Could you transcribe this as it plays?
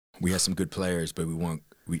we had some good players, but we weren't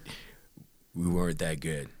that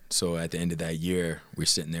good. So at the end of that year, we're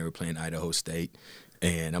sitting there, we're playing Idaho State,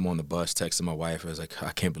 and I'm on the bus texting my wife. I was like,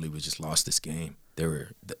 I can't believe we just lost this game. They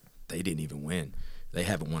didn't even win. They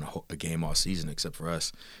haven't won a game all season except for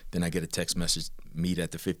us. Then I get a text message, meet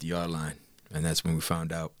at the 50-yard line, and that's when we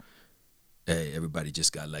found out, hey, everybody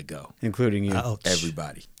just got let go. Including you. Ouch.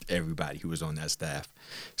 Everybody who was on that staff.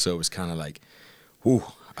 So it was kind of like, whew,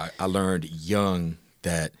 I learned young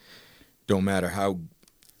that don't matter how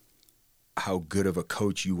good of a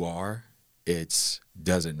coach you are, it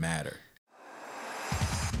doesn't matter.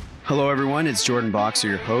 Hello, everyone. It's Jordan Boxer,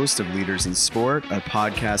 your host of Leaders in Sport, a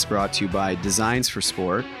podcast brought to you by Designs for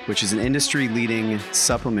Sport, which is an industry-leading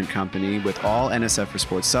supplement company with all NSF for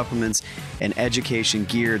Sports supplements and education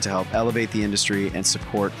geared to help elevate the industry and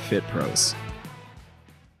support fit pros.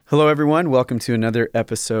 Hello, everyone. Welcome to another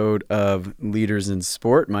episode of Leaders in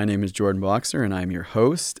Sport. My name is Jordan Boxer, and I'm your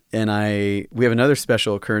host. And we have another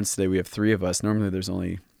special occurrence today. We have three of us. Normally, there's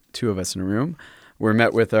only two of us in a room. We're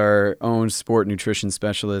met with our own sport nutrition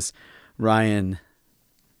specialist, Ryan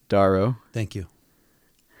Darrow. Thank you.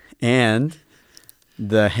 And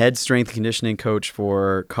the head strength and conditioning coach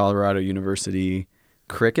for Colorado University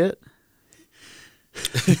cricket,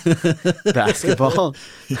 basketball,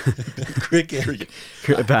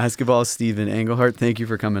 basketball, Stephen Englehart. Thank you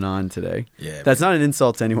for coming on today. Yeah, that's not an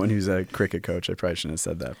insult to anyone who's a cricket coach. I probably shouldn't have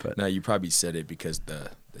said that, but no, you probably said it because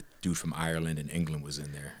the dude from Ireland and England was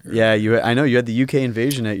in there. Yeah, I know you had the UK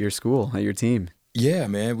invasion at your school, at your team. Yeah,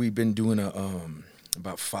 man, we've been doing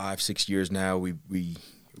about 5-6 years now. We've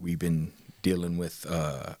been dealing with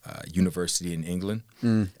a university in England,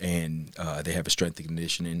 and they have a strength and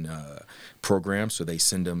conditioning program. So they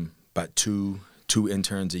send them about two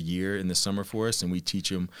interns a year in the summer for us, and we teach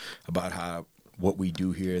them about what we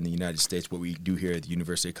do here in the United States, what we do here at the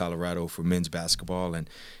University of Colorado for men's basketball, and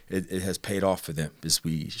it has paid off for them because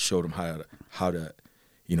we showed them how to,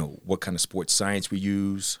 what kind of sports science we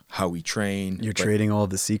use, how we train. You're trading all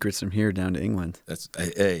the secrets from here down to England. That's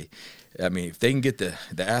hey. I mean, if they can get the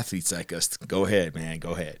athletes like us, go ahead, man,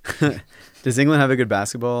 go ahead. Does England have a good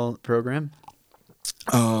basketball program?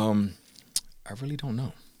 I really don't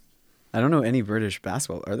know. I don't know any British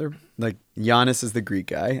basketball. Are there, like, Giannis is the Greek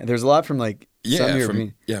guy? There's a lot from, like, some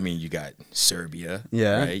European. I mean, you got Serbia.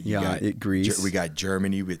 Yeah, right? Greece. We got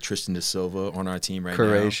Germany with Tristan da Silva on our team right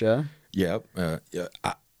Croatia. now. Yep.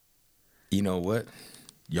 You know what?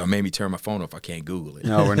 Y'all made me turn my phone off. I can't Google it.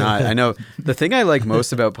 No, we're not. I know. The thing I like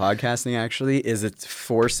most about podcasting, actually, is it's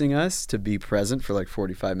forcing us to be present for like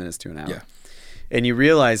 45 minutes to an hour. Yeah. And you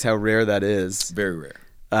realize how rare that is. Very rare.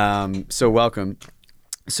 So welcome.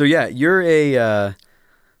 So yeah, you're you're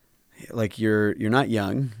not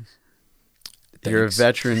young. Thanks. You're a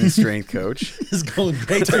veteran strength coach. It's going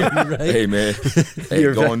great for you, right? Hey, man.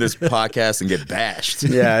 Go on this podcast and get bashed.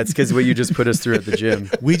 Yeah, it's because what you just put us through at the gym.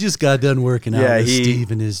 We just got done working out with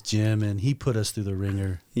Steve in his gym, and he put us through the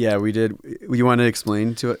ringer. Yeah, we did. You want to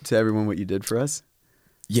explain to everyone what you did for us?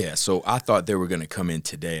 Yeah, so I thought they were going to come in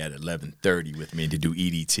today at 11:30 with me to do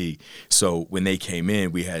EDT. So when they came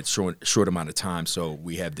in, we had short amount of time. So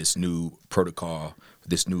we have this new protocol,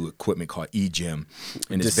 this new equipment called eGym.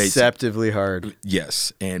 And it's deceptively hard.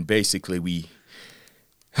 Yes, and basically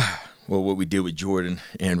what we did with Jordan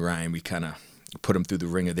and Ryan, we kind of put them through the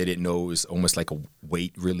ringer. They didn't know it was almost like a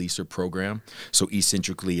weight releaser program. So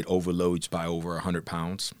eccentrically, it overloads by over 100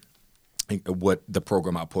 pounds. What the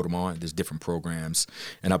program I put them on, there's different programs,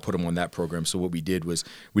 and I put them on that program. So what we did was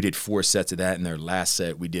we did 4 sets of that, and their last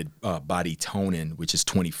set we did body toning, which is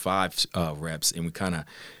 25 reps, and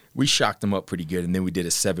we shocked them up pretty good. And then we did a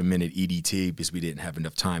 7-minute EDT because we didn't have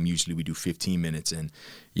enough time. Usually we do 15 minutes, and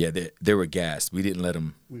yeah, they were gassed. We didn't let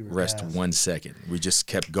them rest gassed. 1 second. We just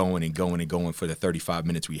kept going and going and going for the 35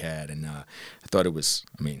 minutes we had, and I thought it was,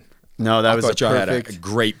 No, that was a y'all perfect. Had a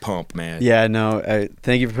great pump, man. Yeah, no.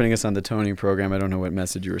 Thank you for putting us on the toning program. I don't know what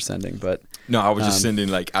message you were sending, but no, I was just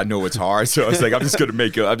sending I know it's hard, so I was like, I'm just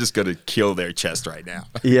gonna kill their chest right now.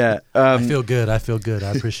 Yeah, I feel good. I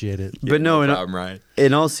appreciate it. But no problem, Ryan.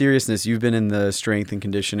 In all seriousness, you've been in the strength and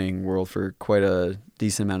conditioning world for quite a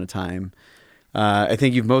decent amount of time. I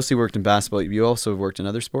think you've mostly worked in basketball. You also worked in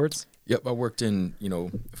other sports. Yep, I worked in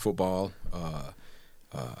football.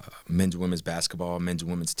 Men's and women's basketball, men's and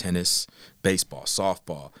women's tennis, baseball,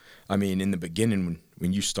 softball. In the beginning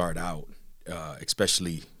when you start out,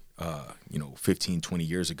 especially 15, 20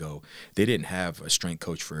 years ago, they didn't have a strength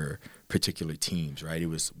coach for particular teams, right? It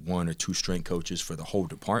was 1 or 2 strength coaches for the whole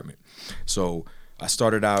department. So I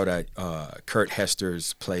started out at Kurt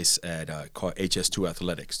Hester's place at called HS2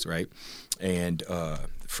 Athletics, right? And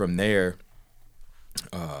from there,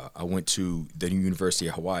 I went to the University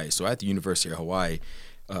of Hawaii. So at the University of Hawaii,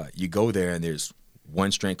 you go there and there's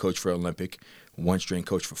one strength coach for Olympic, one strength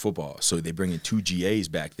coach for football. So they bring in 2 GAs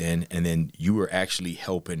back then, and then you were actually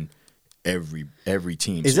helping every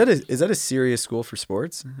team. Is that a serious school for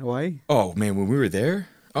sports, Hawaii? Oh man, when we were there,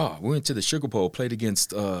 we went to the Sugar Bowl, played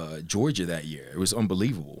against Georgia that year. It was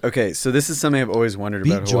unbelievable. Okay, so this is something I've always wondered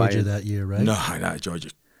about Beat Hawaii. Georgia that year, right? No, Georgia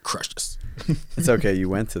crushed us. It's okay. You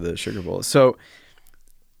went to the Sugar Bowl. So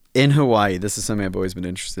in Hawaii, this is something I've always been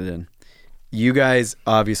interested in. You guys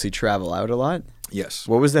obviously travel out a lot. Yes.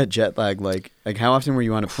 What was that jet lag like? Like, how often were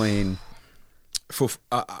you on a plane?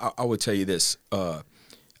 I would tell you this.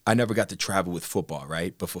 I never got to travel with football,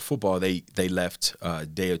 right? But for football, they left a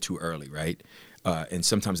day or two early, right? And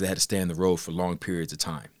sometimes they had to stay on the road for long periods of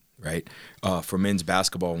time, right? For men's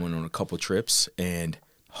basketball, I went on a couple trips, and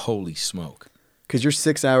holy smoke. Because you're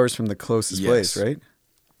 6 hours from the closest place, right?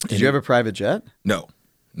 Did you have a private jet? No.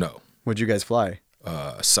 What'd you guys fly?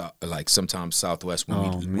 Like sometimes Southwest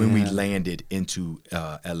when we landed into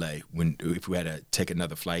LA, if we had to take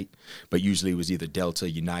another flight, but usually it was either Delta,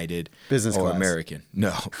 United, business or class. American.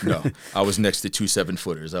 No. I was next to 2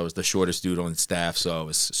 7-footers. I was the shortest dude on staff, so I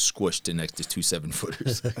was squished in next to 2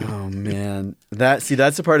 7-footers. Oh man, that's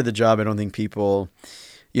the part of the job I don't think people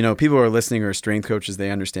who are listening or strength coaches,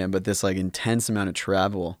 they understand, but this like intense amount of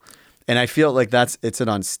travel, and I feel like it's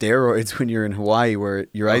on steroids when you're in Hawaii where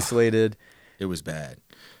you're isolated. It was bad.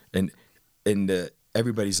 And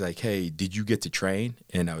everybody's like, hey, did you get to train?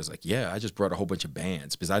 And I was like, yeah, I just brought a whole bunch of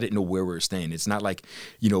bands because I didn't know where we were staying. It's not like,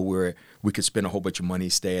 where we could spend a whole bunch of money,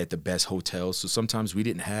 stay at the best hotels. So sometimes we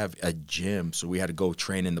didn't have a gym. So we had to go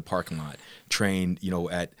train in the parking lot, train,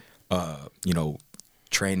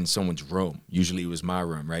 train in someone's room. Usually it was my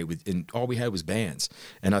room, right? And all we had was bands.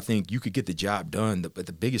 And I think you could get the job done. But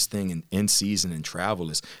the biggest thing in season and travel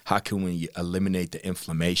is how can we eliminate the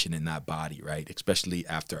inflammation in that body, right? Especially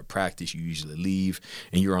after a practice, you usually leave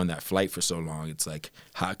and you're on that flight for so long. It's like,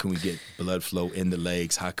 how can we get blood flow in the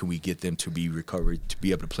legs? How can we get them to be recovered to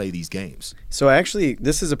be able to play these games? So actually,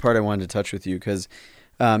 this is a part I wanted to touch with you because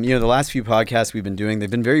the last few podcasts we've been doing,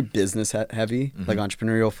 they've been very business heavy, like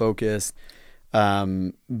entrepreneurial focused.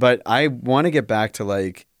 But I want to get back to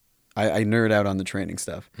I nerd out on the training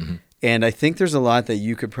stuff. Mm-hmm. And I think there's a lot that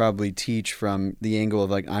you could probably teach from the angle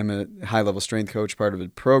of I'm a high level strength coach, part of a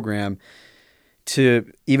program, to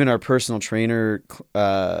even our personal trainer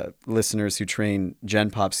listeners who train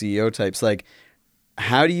Gen Pop CEO types. Like,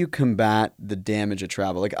 how do you combat the damage of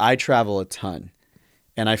travel? Like, I travel a ton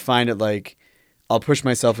and I find it I'll push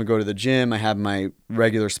myself and go to the gym. I have my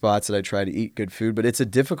regular spots that I try to eat good food, but it's a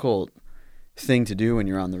difficult thing to do when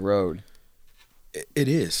you're on the road. It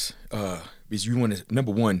is because you want to,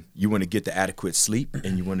 number one, you want to get the adequate sleep,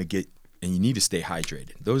 and you need to stay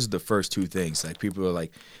hydrated. Those are the first two things. Like, people are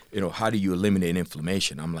like, how do you eliminate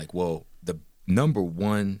inflammation? I'm like, well, the number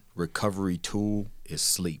one recovery tool is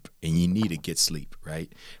sleep, and you need to get sleep,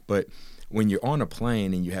 right? But when you're on a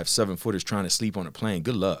plane and you have 7-footers trying to sleep on a plane,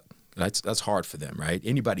 good luck. That's hard for them, right?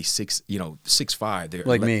 Anybody 6'5", they're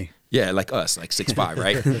like me. Yeah, like us, like 6'5",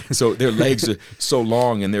 right? So their legs are so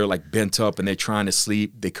long and they're bent up and they're trying to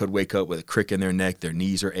sleep. They could wake up with a crick in their neck. Their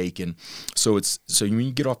knees are aching. So when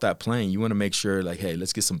you get off that plane, you want to make sure hey,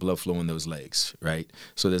 let's get some blood flow in those legs, right?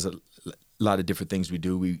 So there's a lot of different things we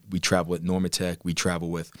do. We travel with Normatec. We travel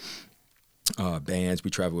with bands. We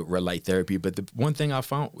travel with red light therapy. But the one thing I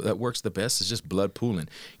found that works the best is just blood pooling.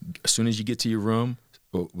 As soon as you get to your room,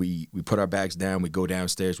 we put our bags down, we go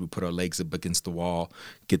downstairs, we put our legs up against the wall,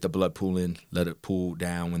 get the blood pooling, let it pool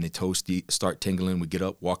down. When the toes start tingling, we get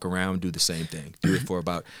up, walk around, do the same thing. Do it for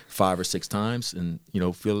about 5 or 6 times and,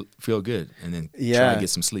 feel good. And then try to get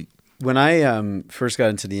some sleep. When I first got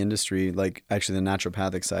into the industry, actually the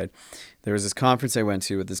naturopathic side, there was this conference I went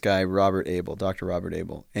to with this guy, Dr. Robert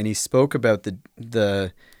Abel, and he spoke about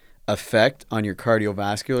the effect on your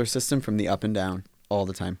cardiovascular system from the up and down all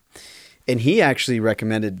the time. And he actually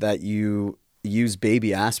recommended that you use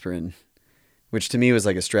baby aspirin, which to me was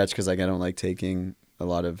like a stretch because I don't like taking a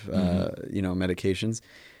lot of medications.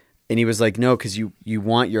 And he was like, no, because you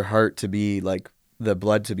want your heart to be the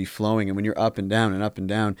blood to be flowing, and when you're up and down and up and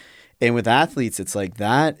down, and with athletes, it's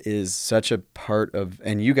that is such a part of,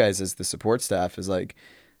 and you guys as the support staff is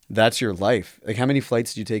that's your life. How many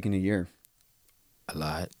flights do you take in a year? A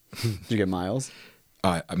lot. Do you get miles?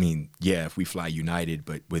 If we fly United,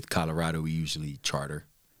 but with Colorado, we usually charter.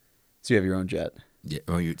 So you have your own jet? Yeah,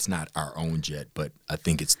 it's not our own jet, but I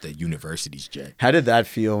think it's the university's jet. How did that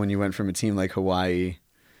feel when you went from a team like Hawaii,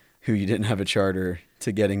 who you didn't have a charter,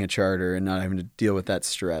 to getting a charter and not having to deal with that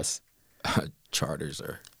stress? Charters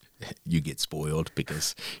are you get spoiled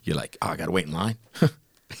because you're like, oh, I got to wait in line.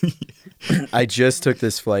 I just took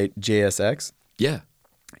this flight, JSX. Yeah.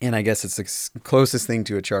 And I guess it's the closest thing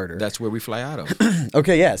to a charter. That's where we fly out of.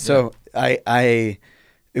 Okay, yeah. So it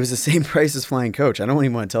was the same price as flying coach. I don't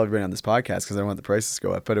even want to tell everybody on this podcast because I don't want the prices to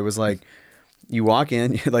go up. But it was like, you walk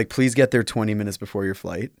in, you're like, please get there 20 minutes before your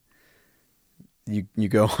flight. You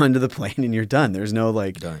go onto the plane and you're done. There's no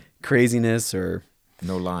like craziness or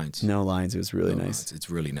no lines. No lines. It was really nice. Lines. It's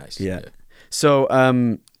really nice. Yeah. So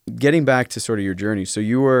getting back to sort of your journey. So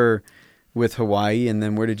you were with Hawaii, and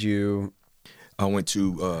then where did you? I went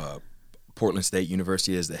to Portland State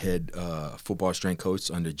University as the head football strength coach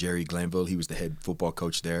under Jerry Glanville. He was the head football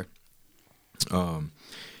coach there.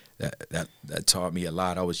 That taught me a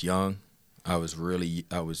lot. I was young. I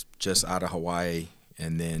was just out of Hawaii,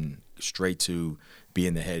 and then straight to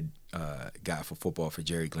being the head guy for football for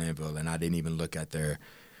Jerry Glanville, and I didn't even look at their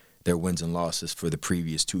wins and losses for the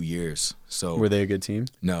previous 2 years. So were they a good team?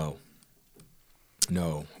 No.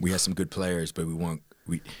 We had some good players, but we weren't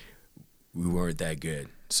that good.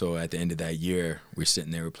 So at the end of that year, we're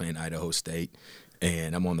sitting there, we're playing Idaho State,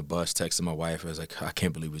 and I'm on the bus texting my wife. I was like, I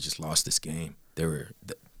can't believe we just lost this game. They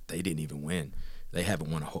didn't even win. They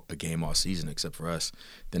haven't won a game all season except for us.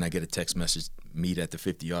 Then I get a text message, meet at the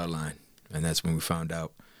 50-yard line, and that's when we found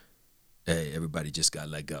out, hey, everybody just got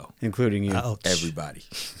let go. Including you. Ouch.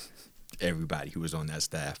 Everybody who was on that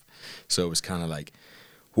staff. So it was kind of like,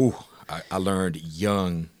 whew, I learned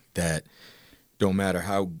young that no matter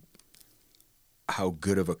how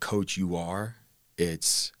good of a coach you are,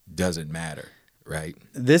 it doesn't matter, right?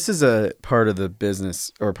 This is a part of the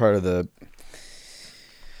business or part of the...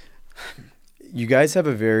 You guys have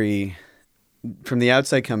a very... From the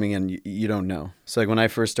outside coming in, you don't know. So like when I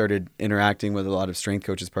first started interacting with a lot of strength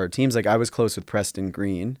coaches part of teams, like I was close with Preston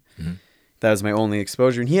Green. Mm-hmm. That was my only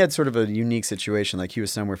exposure. And he had sort of a unique situation. Like he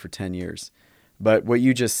was somewhere for 10 years. But what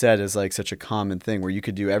you just said is like such a common thing where you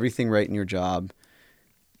could do everything right in your job.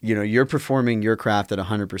 You know, you're performing your craft at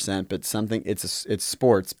 100%, but it's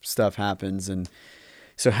sports, stuff happens. And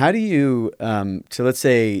so how do you, so let's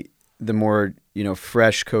say the more,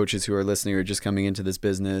 fresh coaches who are listening or just coming into this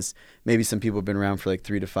business, maybe some people have been around for like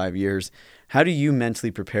 3 to 5 years. How do you mentally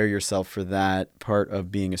prepare yourself for that part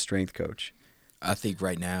of being a strength coach? I think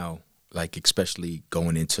right now, like especially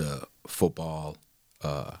going into football,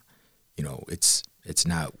 it's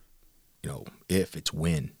not, if, it's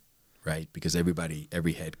when, right? Because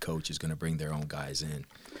every head coach is going to bring their own guys in.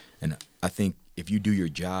 And I think if you do your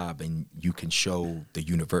job and you can show the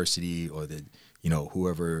university or the,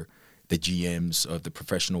 whoever the GMs of the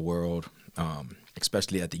professional world,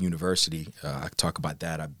 especially at the university, I talk about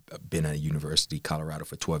that. I've been at a university, Colorado,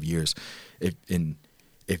 for 12 years.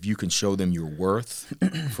 If you can show them your worth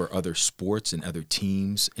for other sports and other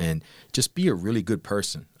teams and just be a really good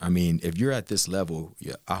person. I mean, if you're at this level,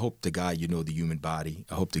 I hope the guy the human body.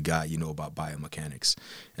 I hope the guy about biomechanics.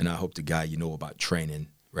 And I hope the guy about training,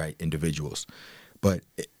 right, individuals. But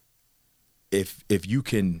if you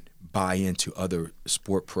can buy into other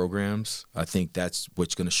sport programs, I think that's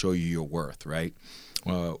what's going to show you your worth, right?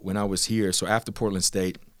 When I was here, so after Portland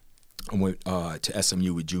State, I went to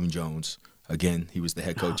SMU with June Jones. Again, he was the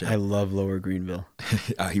head coach. I love Lower Greenville.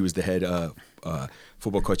 He was the head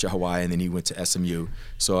football coach at Hawaii, and then he went to SMU.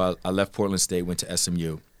 So I left Portland State, went to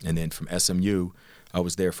SMU, and then from SMU, I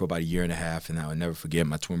was there for about a year and a half, and I'll never forget,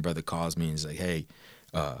 my twin brother calls me and he's like, hey,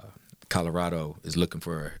 Colorado is looking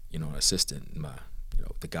for an assistant,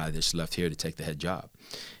 the guy that just left here to take the head job.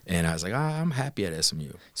 And I was like, I'm happy at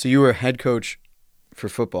SMU. So you were head coach for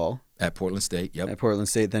football? At Portland State, yep. At Portland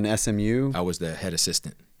State, then SMU? I was the head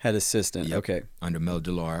assistant. Head assistant, yep, okay. Under Mel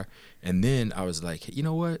DeLar. And then I was like, you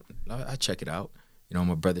know what? I check it out.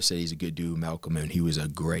 My brother said he's a good dude, Malcolm, and he was a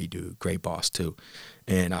great dude, great boss too.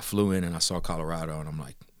 And I flew in and I saw Colorado, and I'm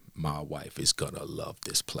like, my wife is going to love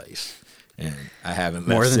this place. And I haven't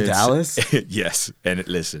left more than since. Dallas? Yes. And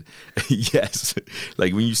listen, yes.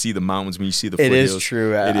 Like when you see the mountains, when you see the foothills. It is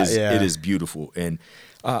true. It is beautiful. And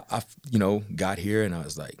I got here and I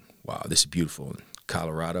was like, wow, this is beautiful. And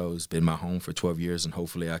Colorado has been my home for 12 years, and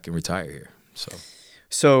hopefully I can retire here.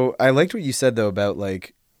 So I liked what you said, though, about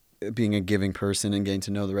like being a giving person and getting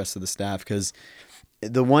to know the rest of the staff, because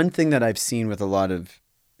the one thing that I've seen with a lot of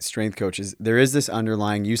strength coaches, there is this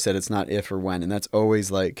underlying, you said it's not if or when, and that's always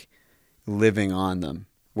like living on them.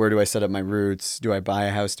 Where do I set up my roots? Do I buy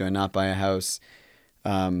a house? Do I not buy a house?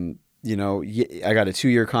 I got a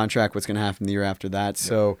 2-year contract. What's going to happen the year after that? Yep.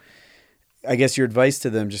 So I guess your advice to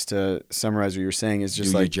them, just to summarize what you're saying, is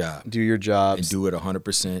just do your job. And do it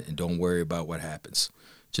 100% and don't worry about what happens.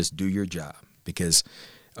 Just do your job, because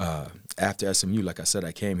after SMU, like I said,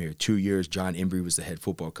 I came here 2 years. John Embry was the head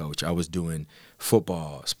football coach. I was doing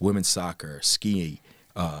football, women's soccer, skiing,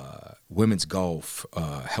 women's golf,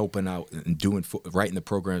 helping out and writing the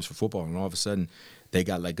programs for football. And all of a sudden, they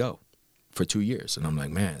got let go for 2 years. And I'm like,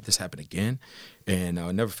 man, this happened again. And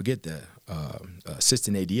I'll never forget the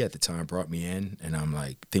assistant AD at the time brought me in. And I'm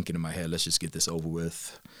like thinking in my head, let's just get this over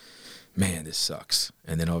with. Man, this sucks.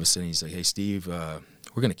 And then all of a sudden, he's like, hey, Steve, we're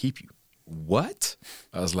going to keep you. What?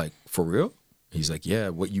 I was like, for real? He's like, yeah,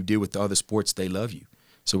 what you did with the other sports, they love you.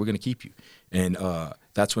 So we're going to keep you. And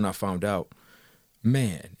that's when I found out,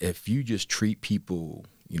 man, if you just treat people,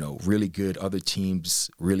 really good, other teams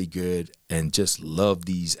really good, and just love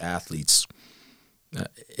these athletes,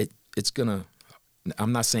 it's going to,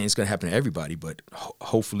 I'm not saying it's going to happen to everybody, but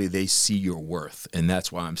hopefully they see your worth. And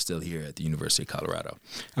that's why I'm still here at the University of Colorado.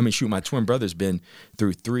 I mean, shoot, my twin brother's been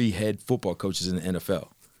through 3 head football coaches in the NFL.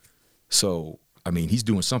 So, I mean, he's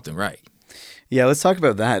doing something right. Yeah, let's talk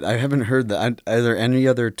about that. I haven't heard that. Are there any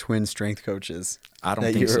other twin strength coaches? I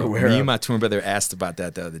don't think so. Me and my twin brother asked about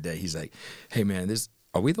that the other day. He's like, hey, man,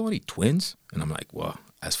 are we the only twins? And I'm like, well,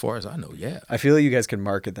 as far as I know, yeah. I feel like you guys could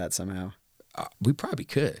market that somehow. We probably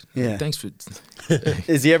could. Yeah. Thanks for.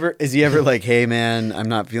 Is he ever like, hey man, I'm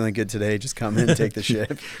not feeling good today. Just come in and take the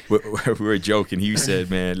ship. we were joking. He said,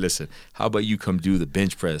 man, listen, how about you come do the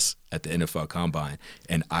bench press at the NFL Combine,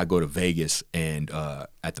 and I go to Vegas and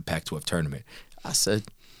at the Pac-12 tournament. I said,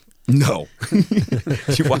 no. No,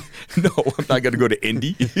 I'm not going to go to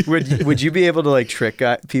Indy. Would you be able to like trick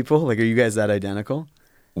people? Like, are you guys that identical?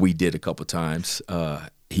 We did a couple times.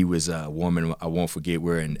 He was a woman. I won't forget.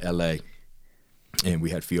 We're in L.A. and we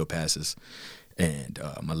had field passes, and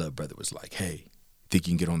my little brother was like, hey, think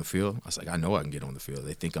you can get on the field? I was like, I know I can get on the field.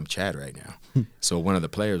 They think I'm Chad right now. So one of the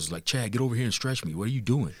players was like, Chad, get over here and stretch me. What are you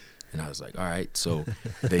doing? And I was like, all right. So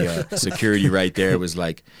the security right there was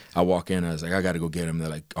like, I walk in, I was like, I got to go get him. They're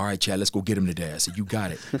like, all right, Chad, let's go get him today. I said, you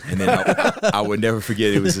got it. And then I would never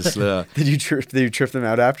forget, it was this. Did you trip them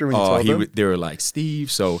out after when you told them? They were like, Steve.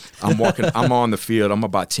 So I'm walking, I'm on the field. I'm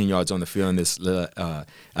about 10 yards on the field. And this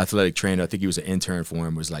athletic trainer, I think he was an intern for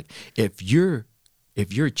him, was like, if you're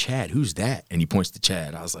Chad, who's that? And he points to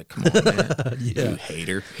Chad. I was like, come on, man, you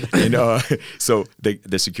hater. And so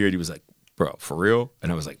the security was like, bro, for real?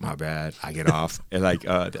 And I was like, my bad. I get off. And like,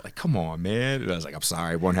 they're like, come on, man. And I was like, I'm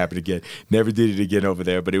sorry. It won't happen again. Never did it again over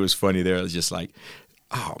there. But it was funny there. It was just like,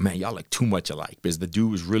 oh, man, y'all like too much alike. Because the dude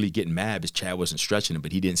was really getting mad because Chad wasn't stretching him,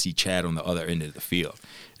 but he didn't see Chad on the other end of the field.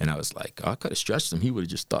 And I was like, I could have stretched him. He would have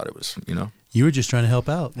just thought it was, You were just trying to help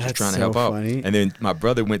out. Just trying to help out. And then my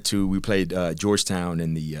brother we played Georgetown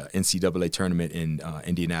in the NCAA tournament in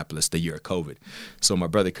Indianapolis the year of COVID. So my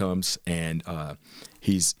brother comes and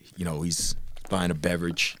he's buying a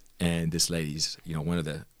beverage, and this lady's, one of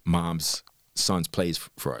the mom's sons plays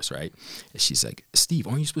for us, right? And she's like, Steve,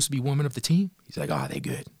 aren't you supposed to be warming up the team? He's like, they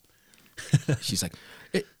good. She's like,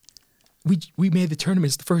 we made the tournament.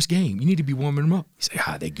 It's the first game. You need to be warming them up. He's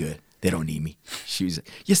like, they good. They don't need me. She was like,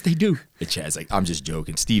 yes, they do. And Chad's like, I'm just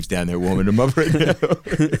joking. Steve's down there warming them up right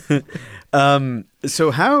now. So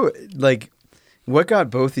how, what got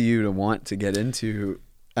both of you to want to get into,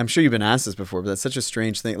 I'm sure you've been asked this before, but that's such a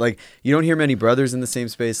strange thing. Like, you don't hear many brothers in the same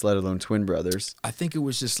space, let alone twin brothers. I think it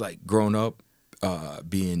was just like growing up,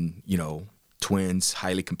 being, twins,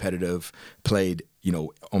 highly competitive, played,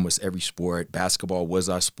 almost every sport. Basketball was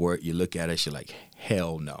our sport. You look at us, you're like,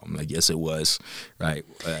 hell no. I'm like, yes, it was. Right.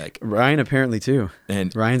 Like, Ryan apparently too.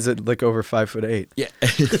 And Ryan's at over 5'8". Yeah.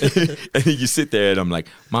 And then you sit there and I'm like,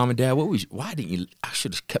 Mom and Dad, why didn't you? I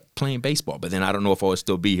should have kept playing baseball, but then I don't know if I would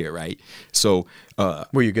still be here. Right. So,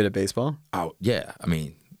 were you good at baseball? Oh yeah. I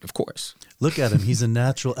mean, of course. Look at him. He's a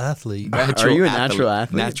natural athlete. Are you a natural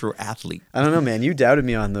athlete? Natural athlete. I don't know, man. You doubted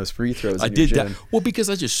me on those free throws. I did that. Well, because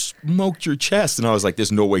I just smoked your chest, and I was like,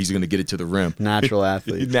 there's no way he's going to get it to the rim. Natural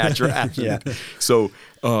athlete. Natural athlete. Yeah. So,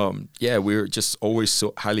 we were just always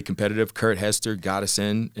so highly competitive. Kurt Hester got us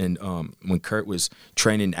in, and when Kurt was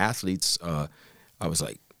training athletes, I was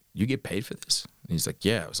like, you get paid for this? And he's like,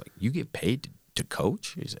 yeah. I was like, you get paid to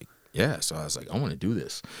coach? He's like, yeah. So I was like, I want to do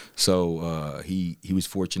this. So he was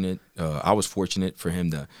fortunate. I was fortunate for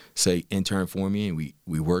him to say intern for me, and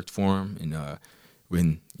we worked for him. And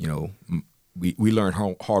when we learned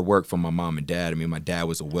hard work from my mom and dad. I mean, my dad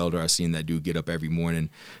was a welder. I seen that dude get up every morning.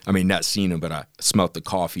 I mean, not seen him, but I smelt the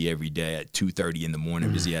coffee every day at 2:30 in the morning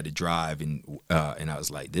because he had to drive. And I was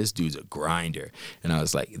like, this dude's a grinder. And I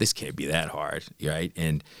was like, this can't be that hard, right?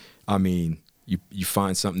 And I mean, you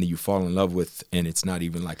find something that you fall in love with, and it's not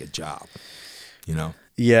even like a job,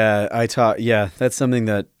 Yeah, that's something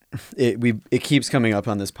that it keeps coming up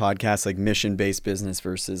on this podcast, like mission-based business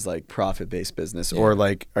versus like profit-based business, or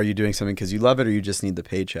like, are you doing something because you love it or you just need the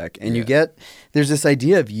paycheck? And there's this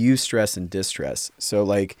idea of eustress and distress. So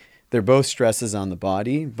like they're both stresses on the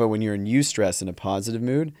body, but when you're in eustress in a positive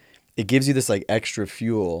mood, it gives you this like extra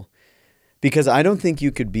fuel. Because I don't think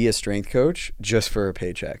you could be a strength coach just for a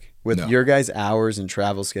paycheck with your guys' hours and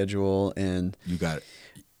travel schedule, and you got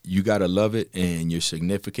to love it, and your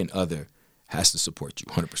significant other has to support you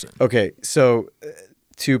 100%. Okay, so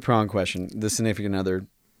two-pronged question. The significant other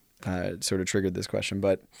sort of triggered this question,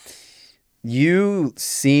 but you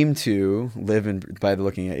seem to by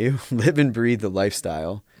looking at you, live and breathe the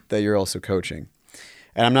lifestyle that you're also coaching.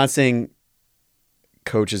 And I'm not saying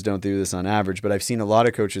coaches don't do this on average, but I've seen a lot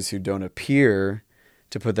of coaches who don't appear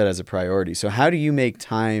to put that as a priority. So how do you make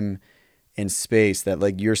time and space that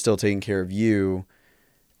like you're still taking care of you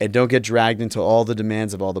and don't get dragged into all the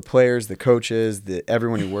demands of all the players, the coaches,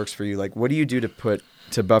 everyone who works for you? Like, what do you do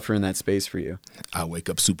to buffer in that space for you? I wake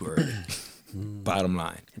up super early. Bottom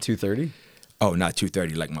line. 2:30? Oh, not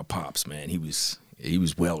 2:30 like my pops, man. He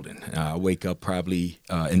was welding. I wake up probably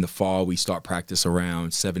in the fall. We start practice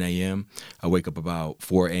around 7 a.m. I wake up about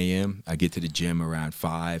 4 a.m. I get to the gym around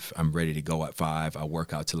 5. I'm ready to go at 5. I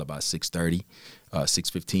work out till about 6:30,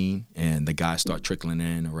 6:15, and the guys start trickling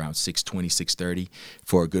in around 6:20, 6:30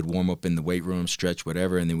 for a good warm up in the weight room, stretch,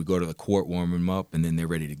 whatever, and then we go to the court, warm them up, and then they're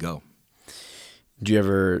ready to go. Do you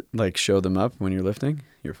ever like show them up when you're lifting,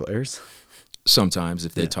 your players? Sometimes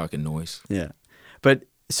if they're talking noise. Yeah, but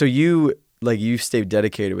so you stay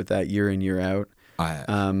dedicated with that year in, year out.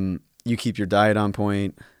 You keep your diet on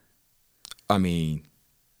point. I mean,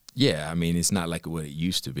 it's not like what it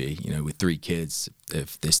used to be. You know, with 3 kids,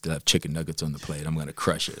 if they still have chicken nuggets on the plate, I'm going to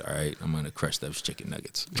crush it, all right? I'm going to crush those chicken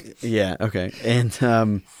nuggets. Yeah, okay. And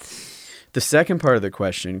the second part of the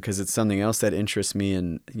question, because it's something else that interests me,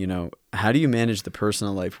 and, you know, how do you manage the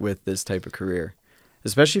personal life with this type of career?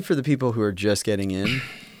 Especially for the people who are just getting in.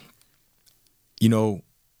 You know,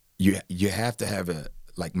 you have to have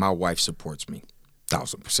like my wife supports me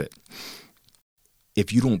 1,000%.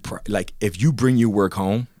 If you don't, if you bring your work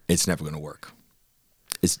home, it's never going to work.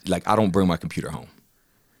 It's like I don't bring my computer home.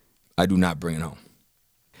 I do not bring it home.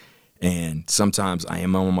 And sometimes I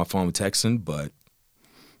am on my phone texting, but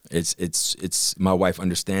it's my wife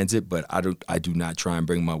understands it, but I do not try and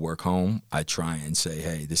bring my work home. I try and say,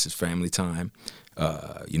 hey, this is family time.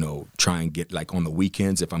 You know, try and get like on the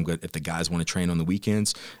weekends if the guys want to train on the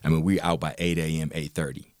weekends. I mean, we out by 8 a.m.,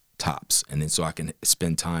 8:30 tops, and then so I can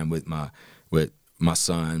spend time with my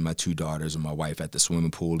son, my 2 daughters, and my wife at the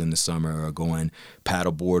swimming pool in the summer, or going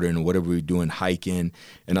paddle boarding or whatever we're doing, hiking.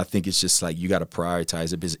 And I think it's just like you got to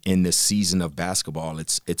prioritize it, because in the season of basketball,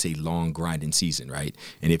 it's a long grinding season, right?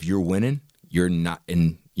 And if you're winning, you're not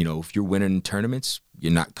in. You know, if you're winning tournaments,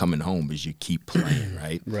 you're not coming home as you keep playing,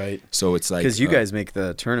 right? Right. So it's like, because you guys make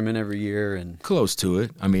the tournament every year, and close to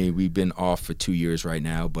it. I mean, we've been off for 2 years right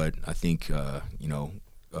now, but I think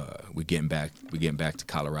we're getting back to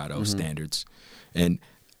Colorado standards. And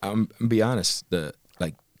I'm be honest,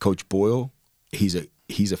 Coach Boyle, he's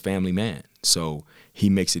a family man, so he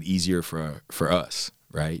makes it easier for us,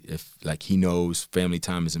 right? If like he knows family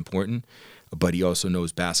time is important, but he also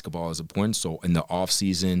knows basketball is important. So in the off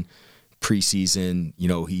season, preseason, you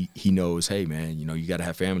know, he knows, hey man, you know, you got to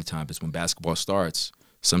have family time, because when basketball starts,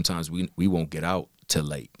 sometimes we won't get out till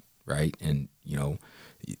late, right? And you know,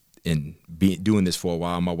 doing this for a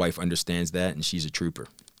while, my wife understands that, and she's a trooper.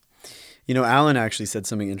 You know, Alan actually said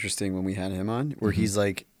something interesting when we had him on, where he's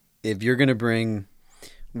like, if you're going to bring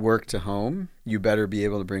work to home, you better be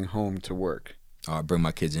able to bring home to work. I bring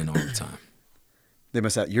my kids in all the time. They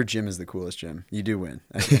must have. Your gym is the coolest gym. You do win.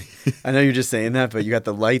 I know you're just saying that, but you got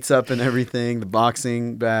the lights up and everything, the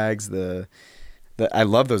boxing bags, I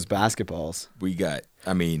love those basketballs. We got,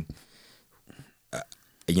 I mean,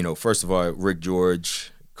 you know, first of all, Rick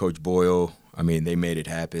George, Coach Boyle, I mean, they made it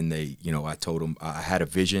happen. They, you know, I told them I had a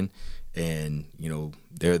vision, and you know,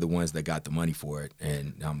 they're the ones that got the money for it,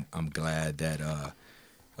 and I'm glad that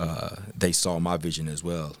they saw my vision as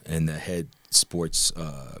well. And the head sports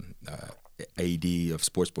AD of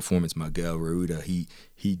sports performance, Miguel Rueda,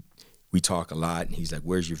 we talk a lot, and he's like,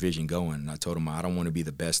 where's your vision going? And I told him, I don't want to be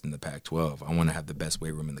the best in the Pac-12. I want to have the best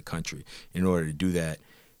weight room in the country. In order to do that,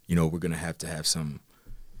 you know, we're going to have some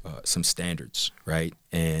standards, right?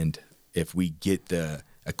 And if we get the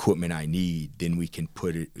equipment I need, then we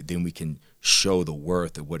can show the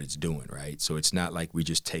worth of what it's doing, right? So it's not like we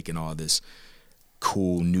just taking all this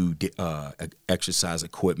cool new exercise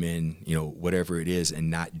equipment, you know, whatever it is,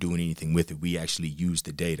 and not doing anything with it. We actually use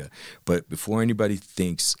the data. But before anybody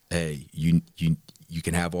thinks, hey, you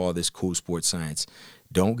can have all this cool sports science,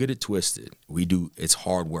 don't get it twisted. It's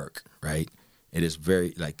hard work, right? It is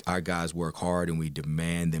very, like, our guys work hard and we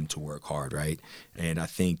demand them to work hard, right? And I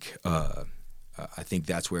think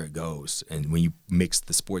that's where it goes. And when you mix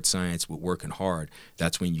the sports science with working hard,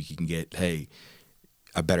 that's when you can get,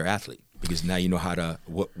 a better athlete, because now you know how to,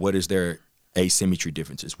 what is their asymmetry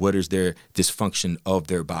differences? What is their dysfunction of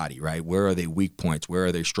their body, right? Where are they weak points? Where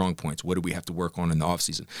are they strong points? What do we have to work on in the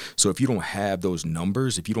offseason? So if you don't have those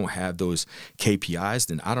numbers, if you don't have those KPIs,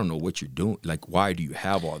 then I don't know what you're doing. Like, why do you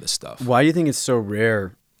have all this stuff? Why do you think it's so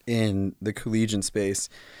rare in the collegiate space?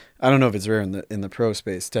 I don't know if it's rare in the pro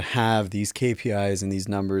space to have these KPIs and these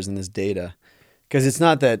numbers and this data, because it's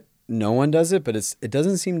not that no one does it, but it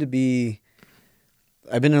doesn't seem to be.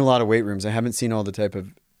 I've been in a lot of weight rooms. I haven't seen all the type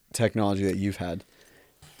of technology that you've had.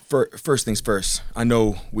 First things first, I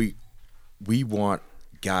know we want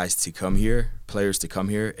guys to come here, players to come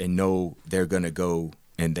here and know they're going to go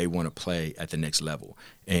and they want to play at the next level.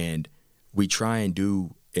 And we try and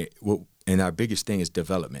do it, and our biggest thing is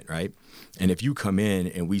development, right? And if you come in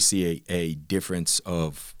and we see a difference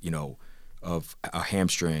of a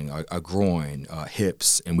hamstring, a groin,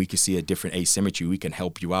 hips, and we can see a different asymmetry, we can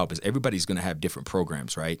help you out, because everybody's going to have different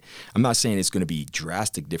programs, right? I'm not saying it's going to be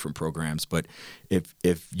drastic different programs, but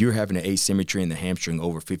if you're having an asymmetry in the hamstring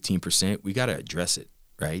over 15%, we got to address it,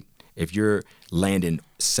 right? If you're landing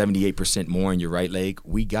 78% more in your right leg,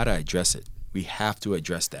 we got to address it. We have to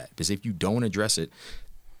address that, because if you don't address it,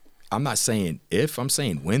 I'm not saying if, I'm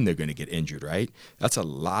saying when they're going to get injured, right? That's a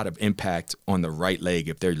lot of impact on the right leg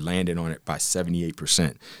if they're landing on it by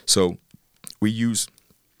 78%. So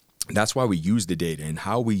that's why we use the data, and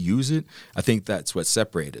how we use it, I think that's what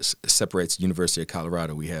separates us. It separates the University of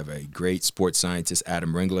Colorado. We have a great sports scientist,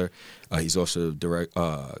 Adam Ringler. He's also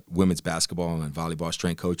women's basketball and volleyball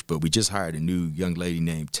strength coach, but we just hired a new young lady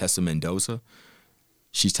named Tessa Mendoza.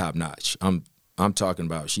 She's top notch. I'm talking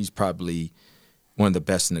about, she's probably one of the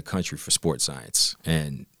best in the country for sports science.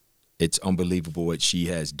 And it's unbelievable what she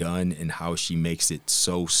has done and how she makes it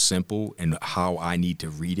so simple, and how I need to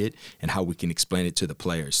read it and how we can explain it to the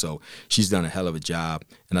players. So she's done a hell of a job.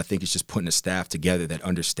 And I think it's just putting a staff together that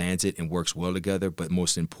understands it and works well together, but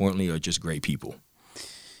most importantly are just great people.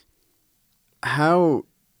 How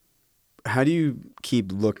do you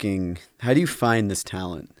keep looking? How do you find this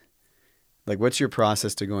talent? Like, what's your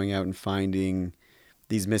process to going out and finding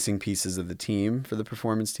these missing pieces of the team for the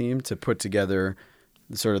performance team to put together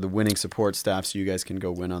sort of the winning support staff so you guys can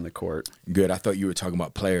go win on the court? Good. I thought you were talking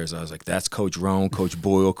about players. I was like, that's Coach Roan, Coach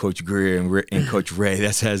Boyle, Coach Greer, and Coach Ray.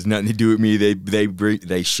 That has nothing to do with me.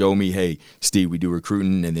 They show me, hey, Steve, we do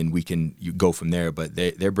recruiting, and then you go from there. But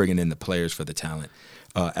they're bringing in the players for the talent.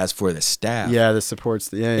 As for the staff, the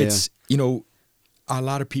supports. It's a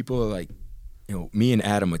lot of people are like, me and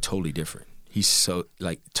Adam are totally different. He's so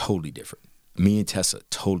totally different. Me and Tessa,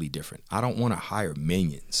 totally different. I don't want to hire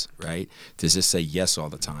minions, right, to just say yes all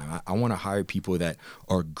the time. I want to hire people that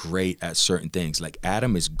are great at certain things. Like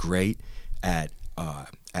Adam is great at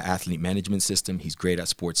athlete management system. He's great at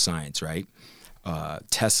sports science, right?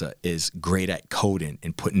 Tessa is great at coding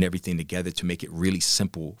and putting everything together to make it really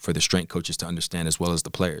simple for the strength coaches to understand, as well as the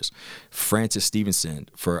players. Frances Stevenson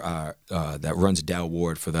that runs Dow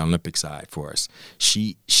Ward for the Olympic side for us.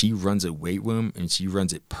 She runs a weight room and she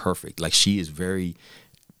runs it perfect. Like, she is very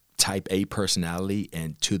type A personality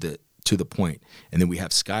and to the point. And then we have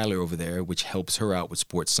Skylar over there, which helps her out with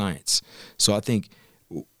sports science. So I think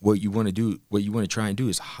what you want to try and do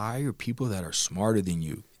is hire people that are smarter than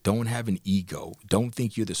you. Don't have an ego. Don't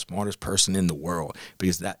think you're the smartest person in the world,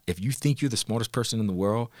 because if you think you're the smartest person in the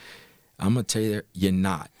world, I'm going to tell you, you're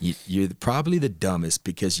not. You're probably the dumbest,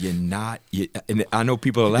 because you're not. And I know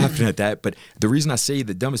people are laughing at that, but the reason I say you're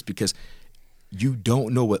the dumbest because you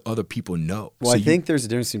don't know what other people know. Well, so I think there's a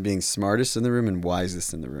difference between being smartest in the room and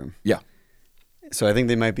wisest in the room. Yeah. So I think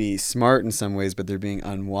they might be smart in some ways, but they're being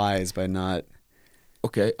unwise by not.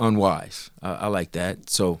 Okay, unwise. I like that.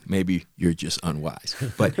 So maybe you're just unwise.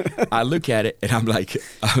 But I look at it and I'm like,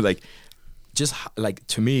 just like,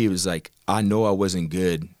 to me, it was like, I know I wasn't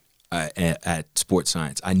good at sports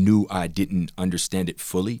science. I knew I didn't understand it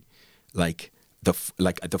fully. Like the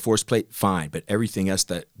force plate, fine, but everything else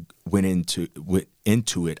that went into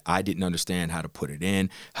it, I didn't understand how to put it in,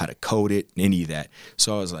 how to code it, any of that.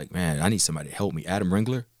 So I was like, man, I need somebody to help me. Adam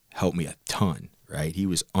Ringler helped me a ton. Right? He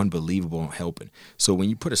was unbelievable in helping. So when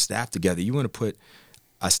you put a staff together, you want to put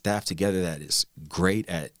a staff together that is great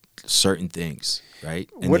at certain things, right?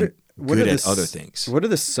 And good at other things. What are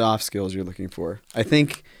the soft skills you're looking for? I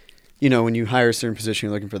think, when you hire a certain position,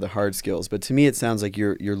 you're looking for the hard skills. But to me, it sounds like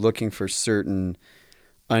you're looking for certain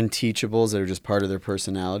unteachables that are just part of their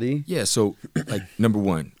personality? Yeah. So, like, number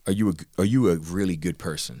one, are you a really good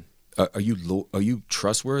person? Are you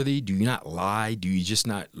trustworthy? Do you not lie? Do you just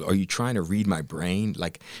not? Are you trying to read my brain?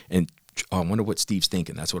 Like, and I wonder what Steve's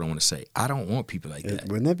thinking. That's what I want to say. I don't want people like that.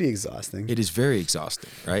 Wouldn't that be exhausting? It is very exhausting,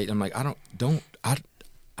 right? I'm like,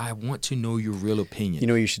 I want to know your real opinion. You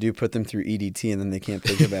know what you should do? Put them through EDT, and then they can't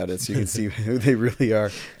think about it, so you can see who they really are.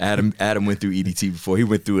 Adam went through EDT before. He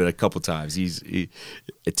went through it a couple times.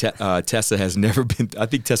 Tessa has never been. I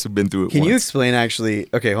think Tessa been through it. Can once. you explain actually?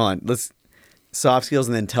 Okay, hold on. Let's soft skills,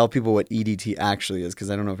 and then tell people what EDT actually is, because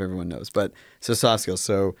I don't know if everyone knows. But so soft skills.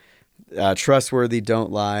 So trustworthy, don't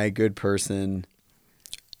lie, good person.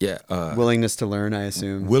 Yeah. Willingness to learn, I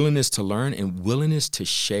assume. Willingness to learn and willingness to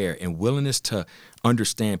share and willingness to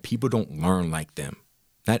understand people don't learn like them.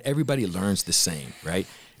 Not everybody learns the same, right?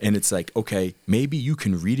 And it's like, okay, maybe you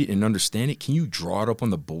can read it and understand it. Can you draw it up on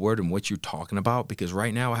the board and what you're talking about? Because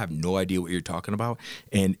right now I have no idea what you're talking about.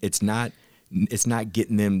 And it's not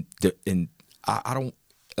getting them and I don't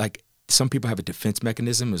like. Some people have a defense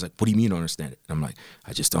mechanism. It's like, what do you mean you don't understand it? And I'm like,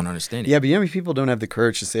 I just don't understand it. Yeah, but you know how many people don't have the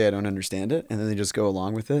courage to say I don't understand it, and then they just go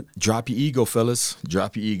along with it? Drop your ego, fellas.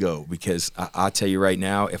 Drop your ego. Because I'll tell you right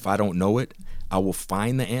now, if I don't know it, I will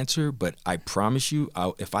find the answer. But I promise you,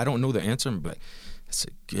 if I don't know the answer, I'm like, that's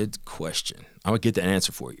a good question. I'm going to get the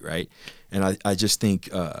answer for you, right? And I just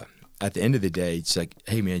think at the end of the day, it's like,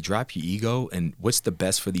 hey, man, drop your ego. And what's the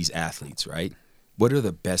best for these athletes, right? What are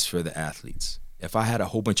the best for the athletes? If I had a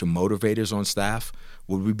whole bunch of motivators on staff,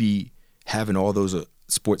 would we be having all those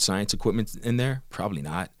sports science equipment in there? Probably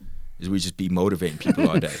not. We just be motivating people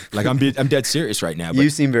all day. Like I'm dead serious right now. But, you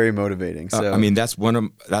seem very motivating. So I mean, that's one of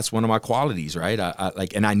my qualities, right? I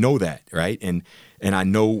like, and I know that, right? And I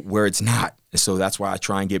know where it's not. And so that's why I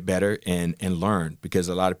try and get better and learn, because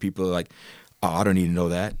a lot of people are like, oh, I don't need to know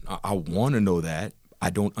that. I want to know that. I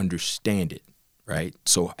don't understand it. Right.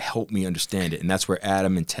 So help me understand it. And that's where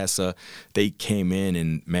Adam and Tessa, they came in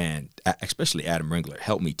and, man, especially Adam Ringler,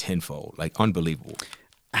 helped me tenfold. Like, unbelievable.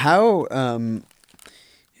 How,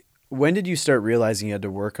 when did you start realizing you had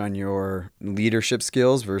to work on your leadership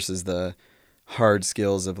skills versus the hard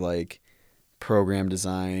skills of like program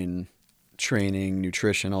design, training,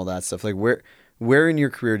 nutrition, all that stuff? Like where in your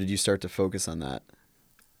career did you start to focus on that?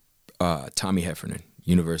 Tommy Heffernan,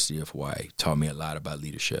 University of Hawaii, taught me a lot about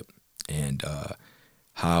leadership. And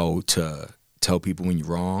how to tell people when you're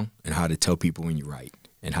wrong and how to tell people when you're right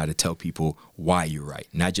and how to tell people why you're right.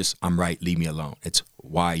 Not just, I'm right, leave me alone. It's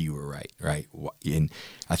why you were right, right? And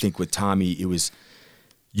I think with Tommy, it was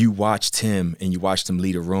you watched him and you watched him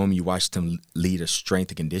lead a room, you watched him lead a strength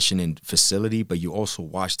and conditioning facility, but you also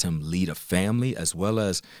watched him lead a family as well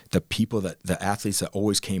as the people, the athletes that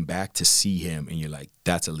always came back to see him. And you're like,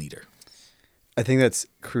 that's a leader. I think that's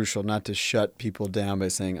crucial, not to shut people down by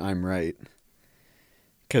saying I'm right,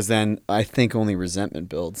 because then I think only resentment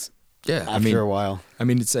builds. Yeah, after a while. I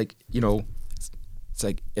mean, it's like, it's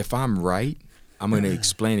like if I'm right, I'm going to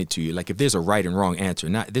explain it to you. Like if there's a right and wrong answer,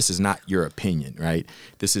 this is not your opinion, right?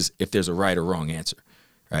 This is if there's a right or wrong answer,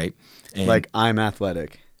 right? And like I'm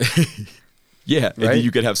athletic. Yeah, right? And then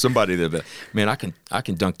you could have somebody that, man, I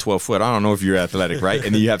can dunk 12 foot. I don't know if you're athletic, right?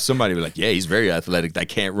 And then you have somebody be like, yeah, he's very athletic. That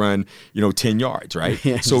can't run, 10 yards, right?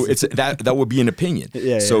 Yeah. So it's that would be an opinion.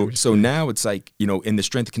 Yeah, so now it's like, in the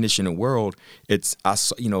strength and conditioning world, I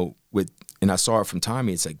saw it from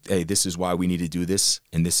Tommy. It's like, hey, this is why we need to do this,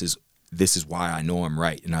 and this is why I know I'm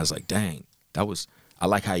right. And I was like, dang, I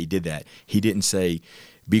like how he did that. He didn't say,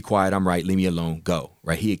 be quiet, I'm right, leave me alone, go,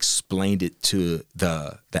 right? He explained it to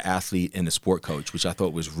the athlete and the sport coach, which I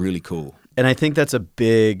thought was really cool. And I think that's a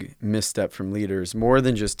big misstep from leaders, more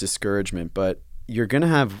than just discouragement, but you're going to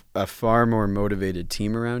have a far more motivated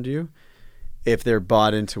team around you if they're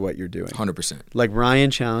bought into what you're doing. 100%. Like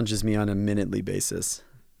Ryan challenges me on a minutely basis,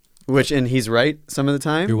 and he's right some of the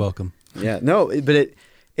time. You're welcome. Yeah, no, but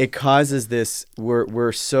it causes this,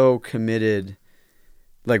 we're so committed,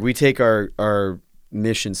 like we take our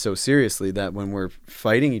mission so seriously that when we're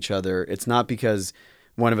fighting each other, it's not because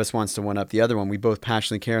one of us wants to one up the other one. We both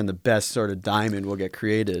passionately care, and the best sort of diamond will get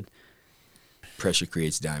created. Pressure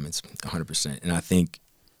creates diamonds, 100%. And I think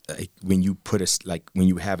when you when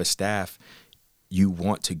you have a staff, you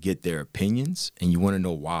want to get their opinions and you want to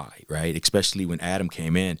know why, right? Especially when Adam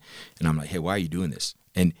came in and I'm like, hey, why are you doing this?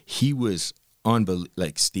 And he was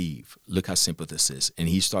like, Steve, look how simple this is. And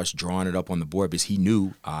he starts drawing it up on the board because he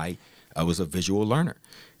knew I was a visual learner.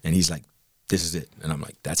 And he's like, this is it. And I'm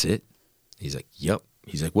like, that's it? He's like, yep.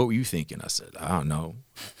 He's like, what were you thinking? I said, I don't know.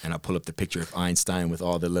 And I pull up the picture of Einstein with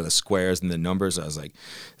all the little squares and the numbers. I was like,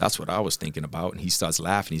 that's what I was thinking about. And he starts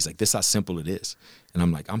laughing. He's like, this is how simple it is. And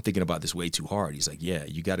I'm like, I'm thinking about this way too hard. He's like, yeah,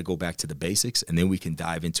 you got to go back to the basics, and then we can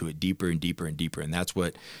dive into it deeper and deeper and deeper. And that's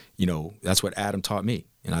what, that's what Adam taught me.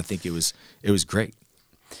 And I think it was great.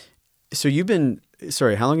 So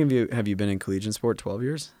how long have you been in collegiate sport? 12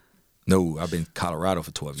 years? No, I've been in Colorado for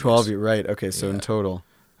 12 years. 12 years, right. Okay, so in total.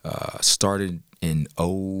 Started in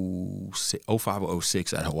 05 or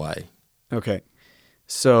 06 at Hawaii. Okay.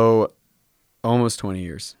 So almost 20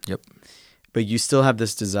 years. Yep. But you still have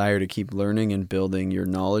this desire to keep learning and building your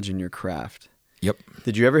knowledge and your craft. Yep.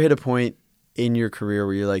 Did you ever hit a point in your career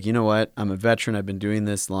where you're like, you know what, I'm a veteran, I've been doing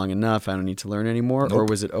this long enough, I don't need to learn anymore? Nope. Or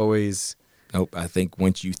was it always... Nope. I think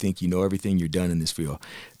once you think you know everything, you're done in this field.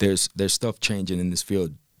 There's stuff changing in this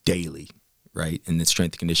field daily, right? In the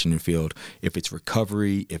strength and conditioning field, if it's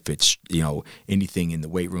recovery, if it's, anything in the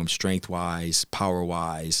weight room, strength-wise,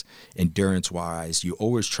 power-wise, endurance-wise, you're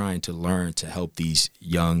always trying to learn to help these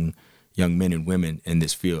young men and women in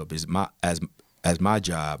this field. Because as my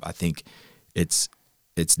job, I think it's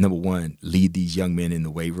number one, lead these young men in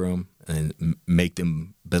the weight room and make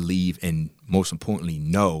them believe and, most importantly,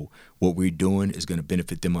 know what we're doing is going to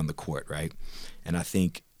benefit them on the court, right? And I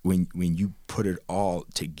think when you put it all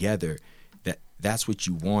together, that's what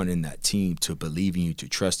you want in that team, to believe in you, to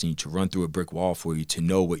trust in you, to run through a brick wall for you, to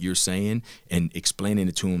know what you're saying and explaining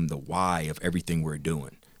it to them, the why of everything we're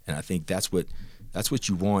doing. And I think that's what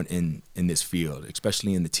you want in this field,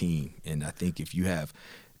 especially in the team. And I think if you have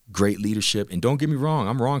great leadership, and don't get me wrong,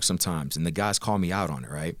 I'm wrong sometimes, and the guys call me out on it,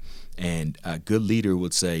 right? And a good leader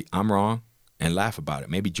would say, I'm wrong, and laugh about it,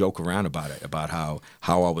 maybe joke around about it, about how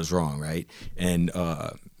I was wrong, right? And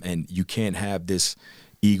you can't have this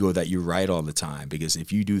ego that you're right all the time, because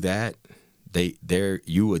if you do that,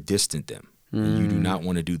 you will distance them. And you do not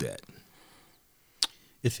want to do that.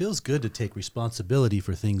 It feels good to take responsibility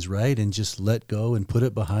for things, right? And just let go and put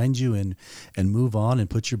it behind you and move on and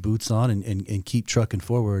put your boots on and keep trucking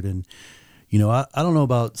forward. And, I don't know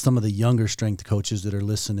about some of the younger strength coaches that are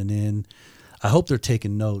listening in. I hope they're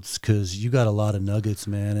taking notes, because you got a lot of nuggets,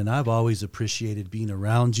 man. And I've always appreciated being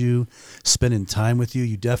around you, spending time with you.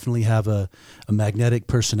 You definitely have a magnetic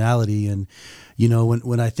personality. And,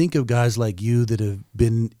 when I think of guys like you that have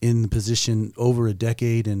been in the position over a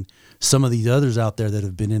decade, and some of these others out there that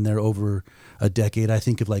have been in there over a decade, I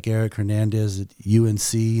think of like Eric Hernandez at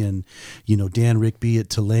UNC and, Dan Rigby at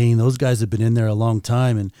Tulane. Those guys have been in there a long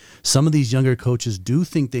time. And some of these younger coaches do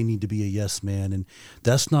think they need to be a yes man. And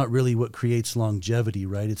that's not really what creates longevity,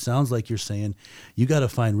 right? It sounds like you're saying you got to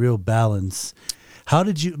find real balance.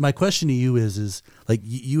 My question to you is like,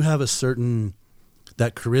 you have a certain,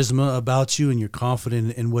 that charisma about you, and you're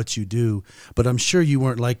confident in what you do, but I'm sure you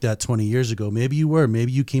weren't like that 20 years ago. Maybe you were.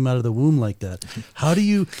 Maybe you came out of the womb like that. How do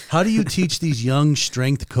you teach these young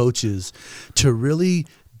strength coaches to really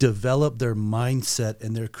develop their mindset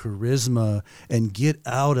and their charisma and get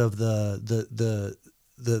out of the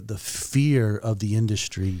fear of the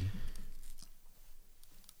industry?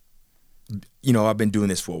 I've been doing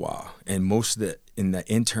this for a while, and most of the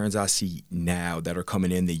interns I see now that are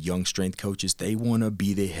coming in, the young strength coaches, they want to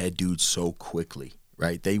be the head dude so quickly,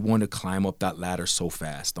 right? They want to climb up that ladder so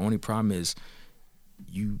fast. The only problem is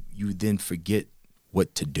you then forget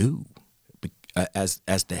what to do. As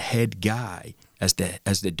the head guy, as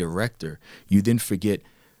the director, you then forget,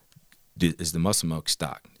 is the muscle milk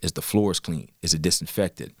stocked? Is the floors clean? Is it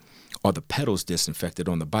disinfected? Are the pedals disinfected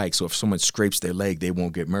on the bike? So if someone scrapes their leg, they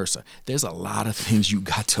won't get MRSA. There's a lot of things you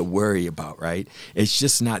got to worry about, right? It's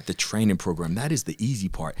just not the training program. That is the easy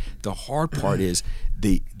part. The hard part is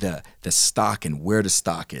the stock and where to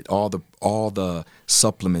stock it, all the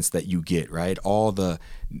supplements that you get, right? All the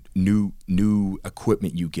new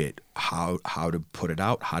equipment you get, how to put it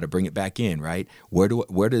out, how to bring it back in, right? Where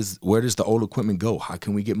does the old equipment go? How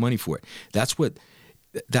can we get money for it? That's what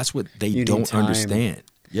they don't understand.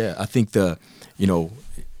 Yeah, I think and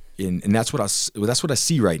that's what I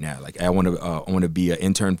see right now. Like I want to be an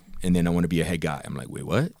intern, and then I want to be a head guy. I'm like, wait,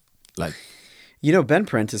 what? Like, Ben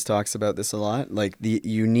Prentice talks about this a lot. Like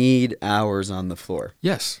you need hours on the floor.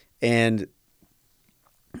 Yes, and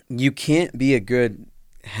you can't be a good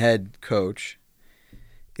head coach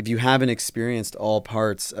if you haven't experienced all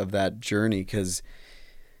parts of that journey. Because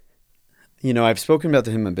I've spoken about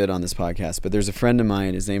him a bit on this podcast, but there's a friend of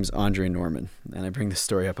mine, his name's Andre Norman, and I bring this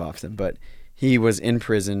story up often, but he was in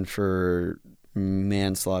prison for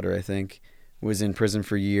manslaughter, I think, was in prison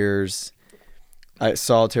for years,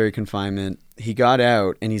 solitary confinement. He got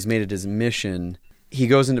out, and he's made it his mission. He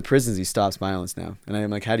goes into prisons, he stops violence now. And I'm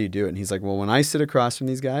like, how do you do it? And he's like, well, when I sit across from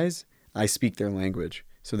these guys, I speak their language,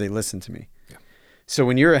 so they listen to me. Yeah. So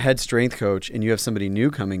when you're a head strength coach and you have somebody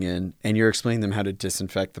new coming in and you're explaining them how to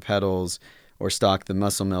disinfect the pedals or stock the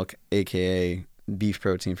muscle milk, aka beef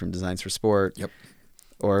protein from Designs for Sport, Yep.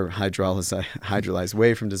 or hydrolyzed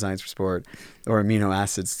whey from Designs for Sport, or amino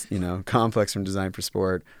acids, complex from Design for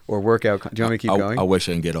Sport, or workout. Do you want me to keep going? I wish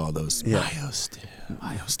I can get all those. Yeah.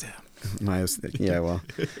 Myostem. Yeah, well,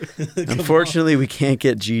 unfortunately, we can't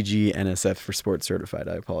get GG NSF for Sport certified.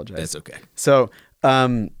 I apologize. That's okay. So,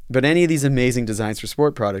 but any of these amazing Designs for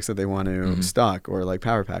Sport products that they want to stock, or like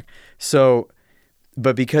Power Pack. So,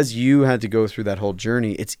 but because you had to go through that whole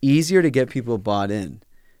journey, it's easier to get people bought in,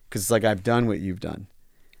 because it's like, I've done what you've done.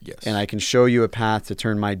 Yes. And I can show you a path to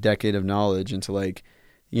turn my decade of knowledge into like,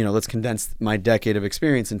 let's condense my decade of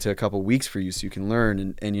experience into a couple weeks for you so you can learn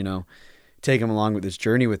and take them along with this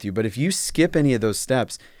journey with you. But if you skip any of those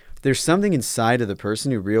steps, there's something inside of the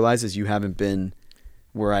person who realizes you haven't been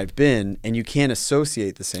where I've been, and you can't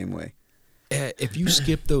associate the same way. If you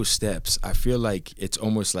skip those steps, I feel like it's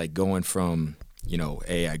almost like going from,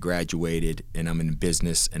 hey, I graduated and I'm in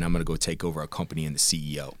business and I'm going to go take over a company and the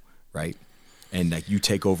CEO, right? And like you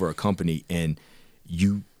take over a company and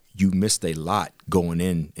you missed a lot going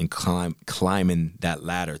in and climbing that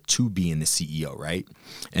ladder to being the CEO, right?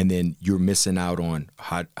 And then you're missing out on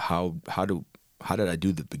how did I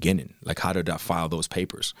do the beginning? Like, how did I file those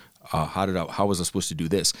papers? How was I supposed to do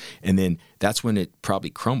this? And then that's when it probably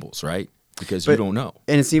crumbles, right? Because you don't know.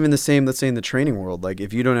 And it's even the same, let's say, in the training world. Like,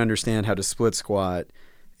 if you don't understand how to split squat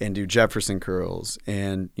and do Jefferson curls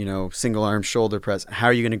and, single arm shoulder press, how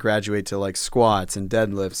are you going to graduate to like squats and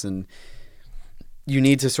deadlifts? And you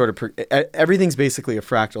need to sort of, everything's basically a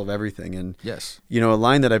fractal of everything. And, yes, a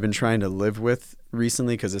line that I've been trying to live with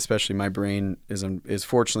recently, because especially my brain is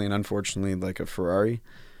fortunately and unfortunately like a Ferrari.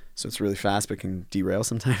 So it's really fast, but can derail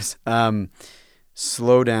sometimes.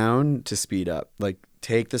 Slow down to speed up, like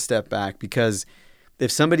take the step back, because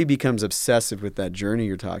if somebody becomes obsessive with that journey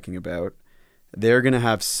you're talking about, they're going to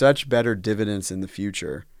have such better dividends in the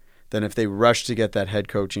future than if they rush to get that head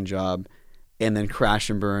coaching job and then crash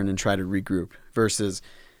and burn and try to regroup, versus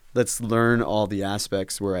let's learn all the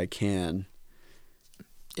aspects where I can.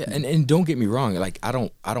 Yeah, and don't get me wrong, like I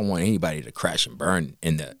don't want anybody to crash and burn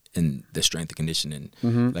in the strength and conditioning.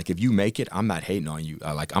 Like if you make it, I'm not hating on you.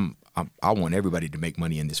 I want everybody to make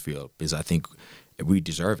money in this field, because I think we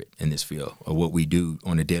deserve it in this field of what we do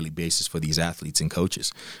on a daily basis for these athletes and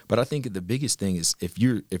coaches. But I think the biggest thing is if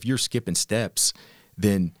you're skipping steps,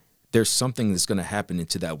 then there's something that's going to happen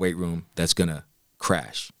into that weight room that's going to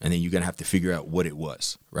crash, and then you're going to have to figure out what it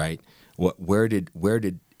was, right? Where did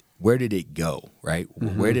it go, right?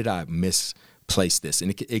 Where did I misplace this?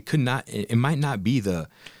 And it might not be the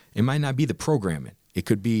programming. It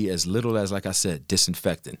could be as little as, like I said,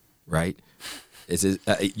 disinfectant, right?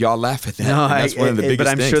 Y'all laugh at that. No, that's one of the biggest but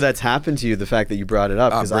I'm things. sure that's happened to you, the fact that you brought it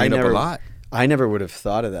up, because I never a lot. I never would have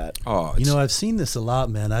thought of that. Oh, I've seen this a lot,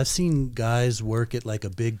 man. I've seen guys work at like a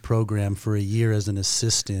big program for a year as an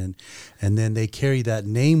assistant, and then they carry that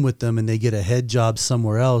name with them and they get a head job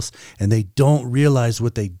somewhere else, and they don't realize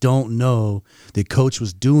what they don't know the coach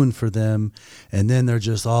was doing for them, and then they're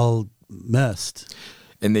just all messed.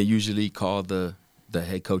 And they usually call the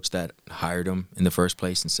head coach that hired them in the first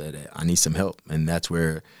place and said, hey, I need some help. And that's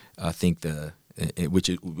where I think which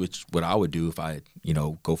what I would do if I,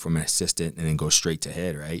 go from an assistant and then go straight to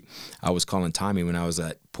head, right? I was calling Tommy when I was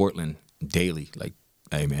at Portland daily, like,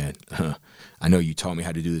 hey man, I know you taught me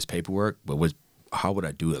how to do this paperwork, but how would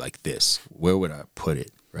I do it like this? Where would I put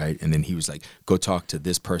it, right? And then he was like, go talk to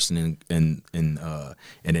this person in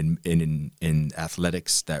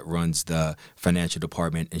athletics that runs the financial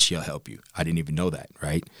department, and she'll help you. I didn't even know that,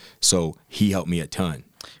 right? So he helped me a ton,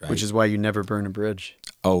 right? Which is why you never burn a bridge.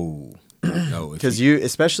 Oh. No, because you,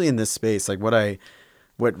 especially in this space, like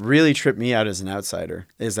what really tripped me out as an outsider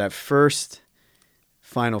is that first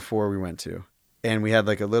Final Four we went to, and we had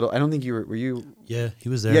like a little. I don't think you were you? Yeah, he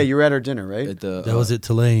was there. Yeah, you were at our dinner, right? That was at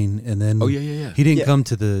Tulane, and then yeah. He didn't come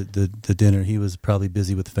to the dinner. He was probably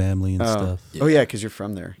busy with family and stuff. Yeah. Oh yeah, because you're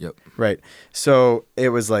from there. Yep. Right. So it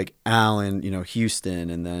was like Allen,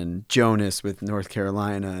 Houston, and then Jonas with North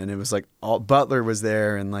Carolina, and it was like Butler was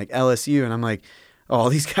there, and like LSU, and I'm like, oh,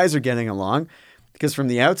 these guys are getting along. Because from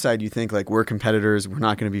the outside, you think like we're competitors, we're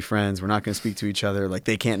not going to be friends, we're not going to speak to each other, like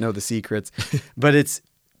they can't know the secrets. But it's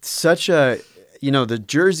such a, the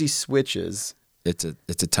jersey switches. It's a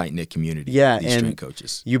tight-knit community. Yeah, these and strength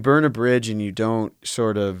coaches. You burn a bridge and you don't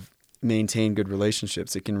sort of maintain good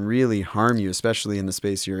relationships. It can really harm you, especially in the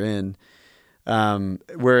space you're in.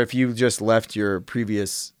 Where if you just left your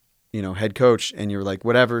previous, head coach and you're like,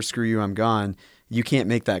 whatever, screw you, I'm gone. you can't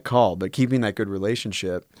make that call. But keeping that good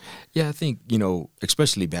relationship. Yeah, I think,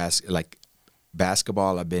 especially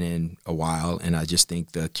basketball, I've been in a while, and I just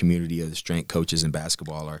think the community of the strength coaches in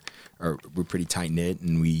basketball we're pretty tight knit,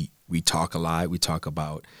 and we talk a lot. We talk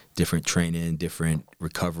about different training, different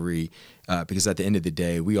recovery, because at the end of the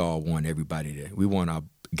day, we all want we want our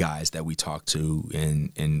guys that we talk to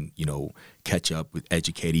and catch up with,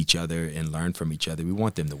 educate each other and learn from each other. We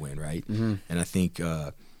want them to win, right? Mm-hmm. And I think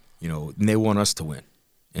and they want us to win.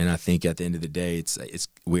 And I think at the end of the day, it's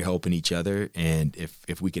we're helping each other, and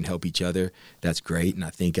if we can help each other, that's great. And I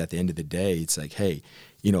think at the end of the day, it's like, hey,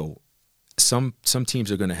 some teams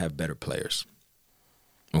are going to have better players.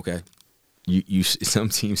 Okay, some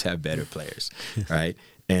teams have better players, right?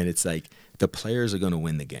 And it's like the players are going to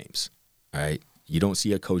win the games, right? You don't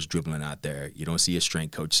see a coach dribbling out there. You don't see a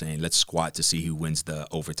strength coach saying, let's squat to see who wins the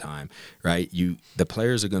overtime, right? The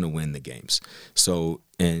players are going to win the games. So,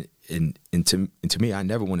 and to me, I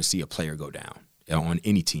never want to see a player go down on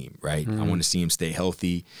any team, right? I want to see them stay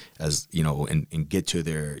healthy and get to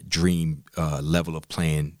their dream level of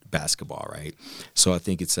playing basketball, right? So I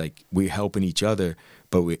think it's like we're helping each other,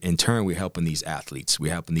 but in turn, we're helping these athletes.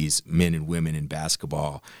 We're helping these men and women in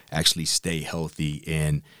basketball actually stay healthy,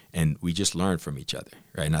 and we just learn from each other,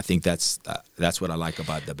 right? And I think that's what I like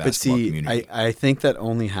about the basketball community. I think that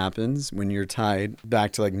only happens when you're tied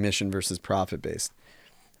back to like mission versus profit based.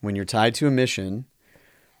 When you're tied to a mission,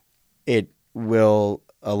 it will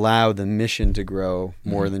allow the mission to grow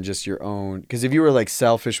more than just your own. Because if you were like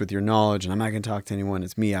selfish with your knowledge, and I'm not going to talk to anyone,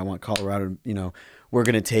 it's me, I want Colorado, we're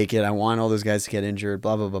going to take it, I want all those guys to get injured,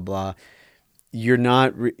 blah, blah, blah, blah. You're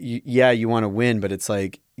not, you want to win, but it's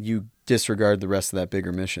like you disregard the rest of that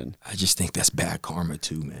bigger mission. I just think that's bad karma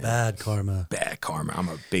too, man. Bad karma. Bad karma. I'm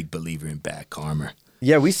a big believer in bad karma.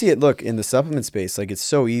 Yeah, we see it. Look, in the supplement space, like it's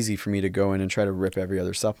so easy for me to go in and try to rip every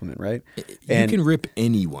other supplement, right? You can rip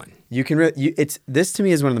anyone. You can rip. This to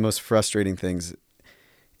me is one of the most frustrating things.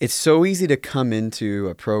 It's so easy to come into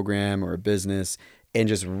a program or a business and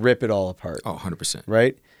just rip it all apart. Oh, 100%.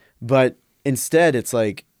 Right? But instead, it's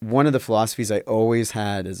like one of the philosophies I always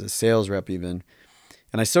had as a sales rep even,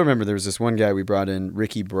 and I still remember there was this one guy we brought in,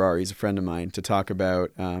 Ricky Barrar, he's a friend of mine, to talk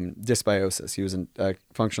about dysbiosis. He was in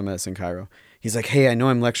functional medicine chiro. He's like, hey, I know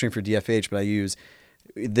I'm lecturing for DFH, but I use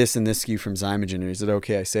this and this SKU from Zymogen. Is it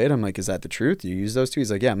okay I say it? I'm like, is that the truth? Do you use those two?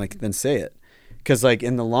 He's like, yeah. I'm like, then say it. Because like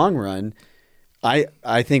in the long run, I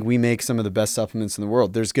think we make some of the best supplements in the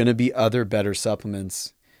world. There's going to be other better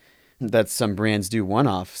supplements that some brands do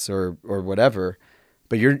one-offs or whatever.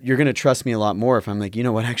 But you're going to trust me a lot more if I'm like, you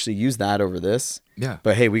know what, actually use that over this. Yeah.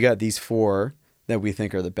 But hey, we got these 4 that we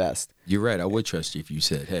think are the best. You're right. I would trust you if you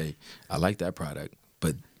said, hey, I like that product,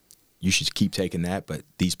 but you should keep taking that, but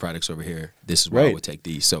these products over here, this is why I would take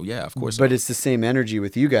these. So, yeah, of course. But it's the same energy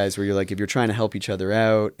with you guys where you're like, if you're trying to help each other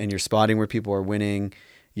out and you're spotting where people are winning,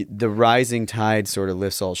 the rising tide sort of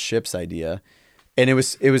lifts all ships idea. And it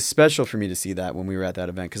was special for me to see that when we were at that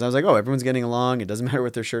event because I was like, oh, everyone's getting along. It doesn't matter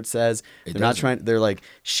what their shirt says. They're like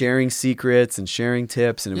sharing secrets and sharing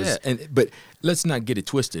tips. And it was. But let's not get it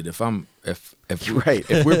twisted. If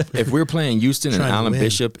we're playing Houston and Alan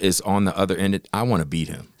Bishop is on the other end, I want to beat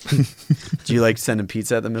him. Do you like sending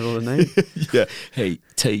pizza at the middle of the night? Yeah. Hey,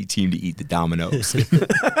 tell your team to eat the Dominoes.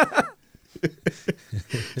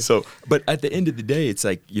 So, but at the end of the day, it's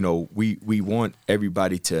like, we want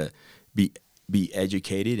everybody to be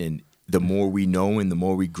educated, and the more we know and the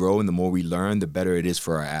more we grow and the more we learn, the better it is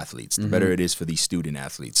for our athletes, the better it is for these student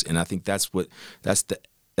athletes. And I think that's what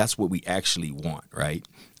we actually want, right?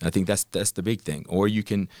 I think that's the big thing. Or you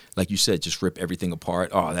can, like you said, just rip everything apart.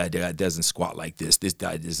 Oh, that guy doesn't squat like this. This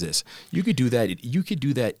guy does this. You could do that. You could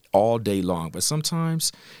do that all day long. But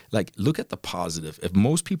sometimes, like, look at the positive. If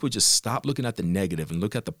most people just stop looking at the negative and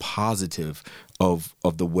look at the positive of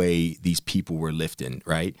the way these people were lifting,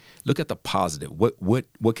 right? Look at the positive.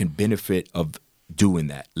 What can benefit of doing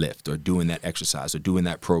that lift or doing that exercise or doing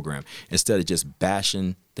that program instead of just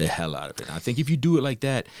bashing the hell out of it. I think if you do it like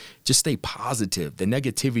that, just stay positive. The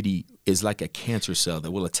negativity is like a cancer cell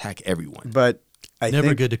that will attack everyone. But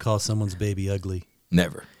never good to call someone's baby ugly.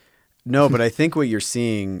 Never. No, but I think what you're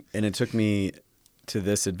seeing, and it took me to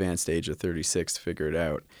this advanced age of 36 to figure it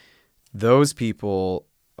out, those people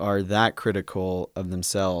are that critical of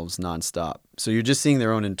themselves nonstop. So you're just seeing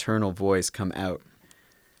their own internal voice come out.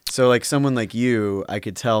 So like someone like you, I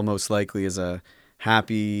could tell most likely is a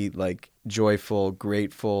happy, like joyful,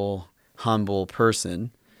 grateful, humble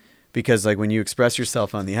person. Because like when you express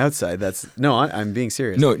yourself on the outside, I'm being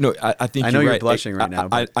serious. No, I think I know you're you're blushing right now.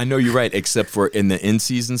 I know you're right, except for in the end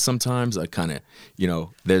season sometimes I kind of,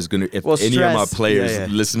 there's going to, if any of my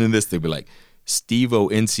players listen to this, they'll be like, Steve-O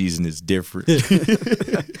in season is different.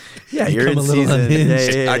 Yeah, You you're come in a little season.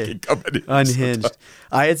 unhinged. Yeah. I can come in Unhinged.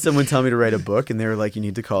 I had someone tell me to write a book, and they were like, "You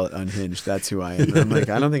need to call it Unhinged. That's who I am." And I'm like,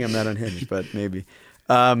 I don't think I'm that unhinged, but maybe.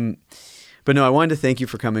 But no, I wanted to thank you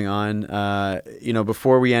for coming on.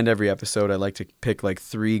 Before we end every episode, I like to pick like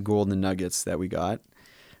 3 golden nuggets that we got.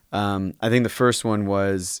 I think the first one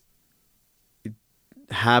was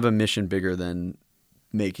have a mission bigger than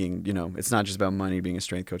making, it's not just about money being a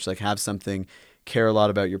strength coach. Like have something, care a lot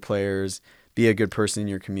about your players, be a good person in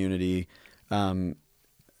your community. I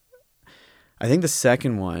think the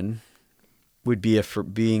second one would be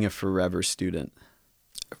being a forever student.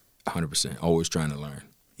 100%. Always trying to learn.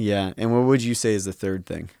 Yeah. And what would you say is the third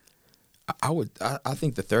thing? I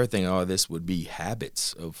think the third thing out of this would be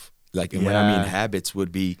habits of like, and when I mean habits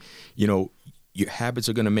would be, your habits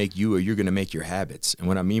are going to make you or you're going to make your habits. And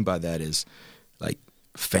what I mean by that is like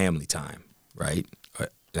family time, right?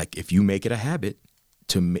 Like if you make it a habit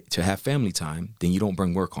to have family time, then you don't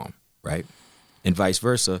bring work home, right? And vice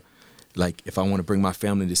versa. Like if I want to bring my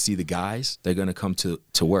family to see the guys, they're going to come to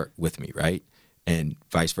work with me, right? And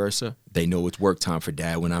vice versa. They know it's work time for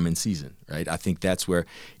dad when I'm in season, right? I think that's where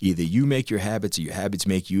either you make your habits or your habits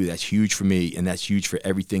make you. That's huge for me, and that's huge for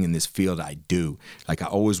everything in this field I do. Like I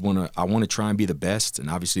always want to try and be the best, and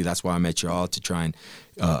obviously that's why I met y'all to try and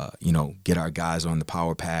get our guys on the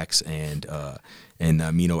power packs and the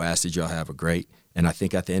amino acids y'all have are great. And I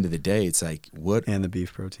think at the end of the day, it's like what and the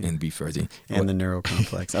beef protein and the beef protein and the neuro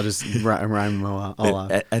complex. I'll just rhyme them all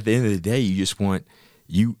off. At the end of the day, you just want.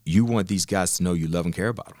 You want these guys to know you love and care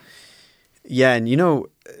about them. Yeah, and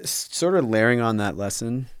sort of layering on that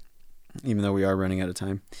lesson, even though we are running out of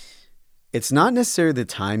time, it's not necessarily the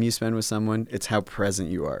time you spend with someone, it's how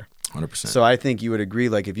present you are. 100%. So I think you would agree,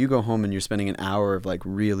 like if you go home and you're spending an hour of like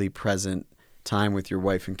really present time with your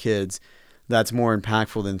wife and kids, that's more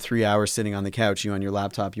impactful than 3 hours sitting on the couch, you on your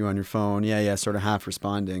laptop, you on your phone, sort of half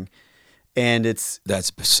responding. And that's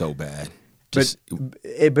so bad. But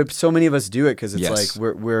so many of us do it because it's yes.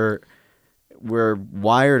 like we're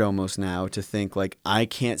wired almost now to think like I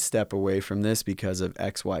can't step away from this because of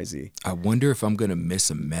XYZ. I wonder if I'm gonna miss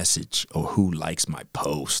a message or who likes my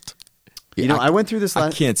post. I went through this.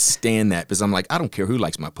 I can't stand that because I'm like, I don't care who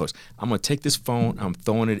likes my post. I'm gonna take this phone, I'm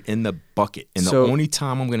throwing it in the bucket, and the only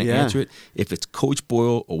time I'm gonna answer it if it's Coach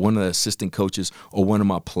Boyle or one of the assistant coaches or one of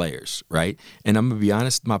my players, right? And I'm gonna be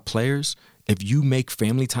honest, my players. If you make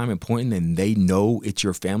family time important and they know it's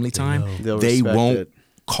your family time, they won't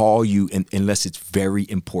call you unless it's very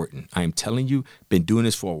important. I am telling you, been doing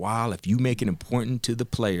this for a while. If you make it important to the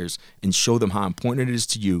players and show them how important it is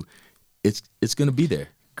to you, it's going to be there.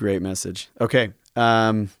 Great message. Okay.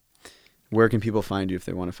 Where can people find you if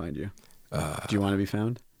they want to find you? Do you want to be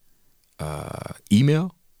found?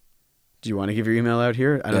 Email. Do you want to give your email out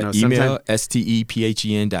here? I don't know. Email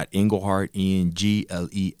stephen.englehart,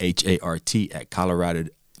 ENGLEHART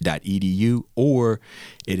 @colorado.edu, or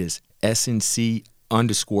it is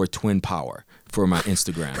SNC_twin power for my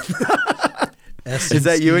Instagram. Is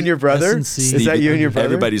that you and your brother? SNC. Is that you and your brother?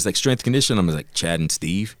 Everybody's like strength condition. I'm like Chad and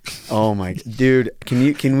Steve. Oh my dude,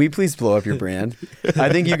 can we please blow up your brand? I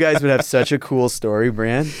think you guys would have such a cool story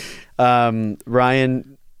brand.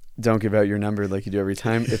 Ryan, don't give out your number like you do every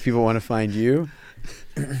time. If people want to find you,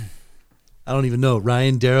 I don't even know.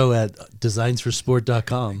 Ryan Darrow at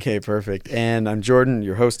designsforsport.com. Okay, perfect. And I'm Jordan,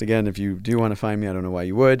 your host again. If you do want to find me, I don't know why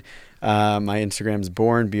you would. My Instagram is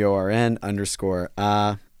born, BORN _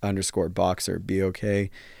 boxer, BOKSER.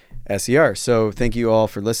 So thank you all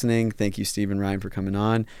for listening. Thank you, Steve and Ryan, for coming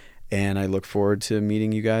on. And I look forward to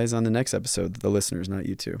meeting you guys on the next episode. The listeners, not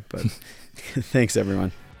you two. But thanks,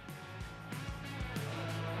 everyone.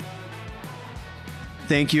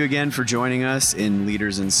 Thank you again for joining us in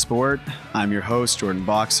Leaders in Sport. I'm your host, Jordan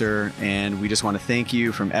Boxer, and we just want to thank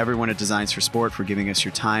you from everyone at Designs for Sport for giving us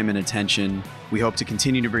your time and attention. We hope to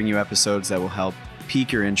continue to bring you episodes that will help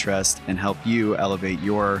pique your interest and help you elevate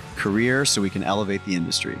your career so we can elevate the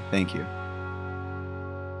industry. Thank you.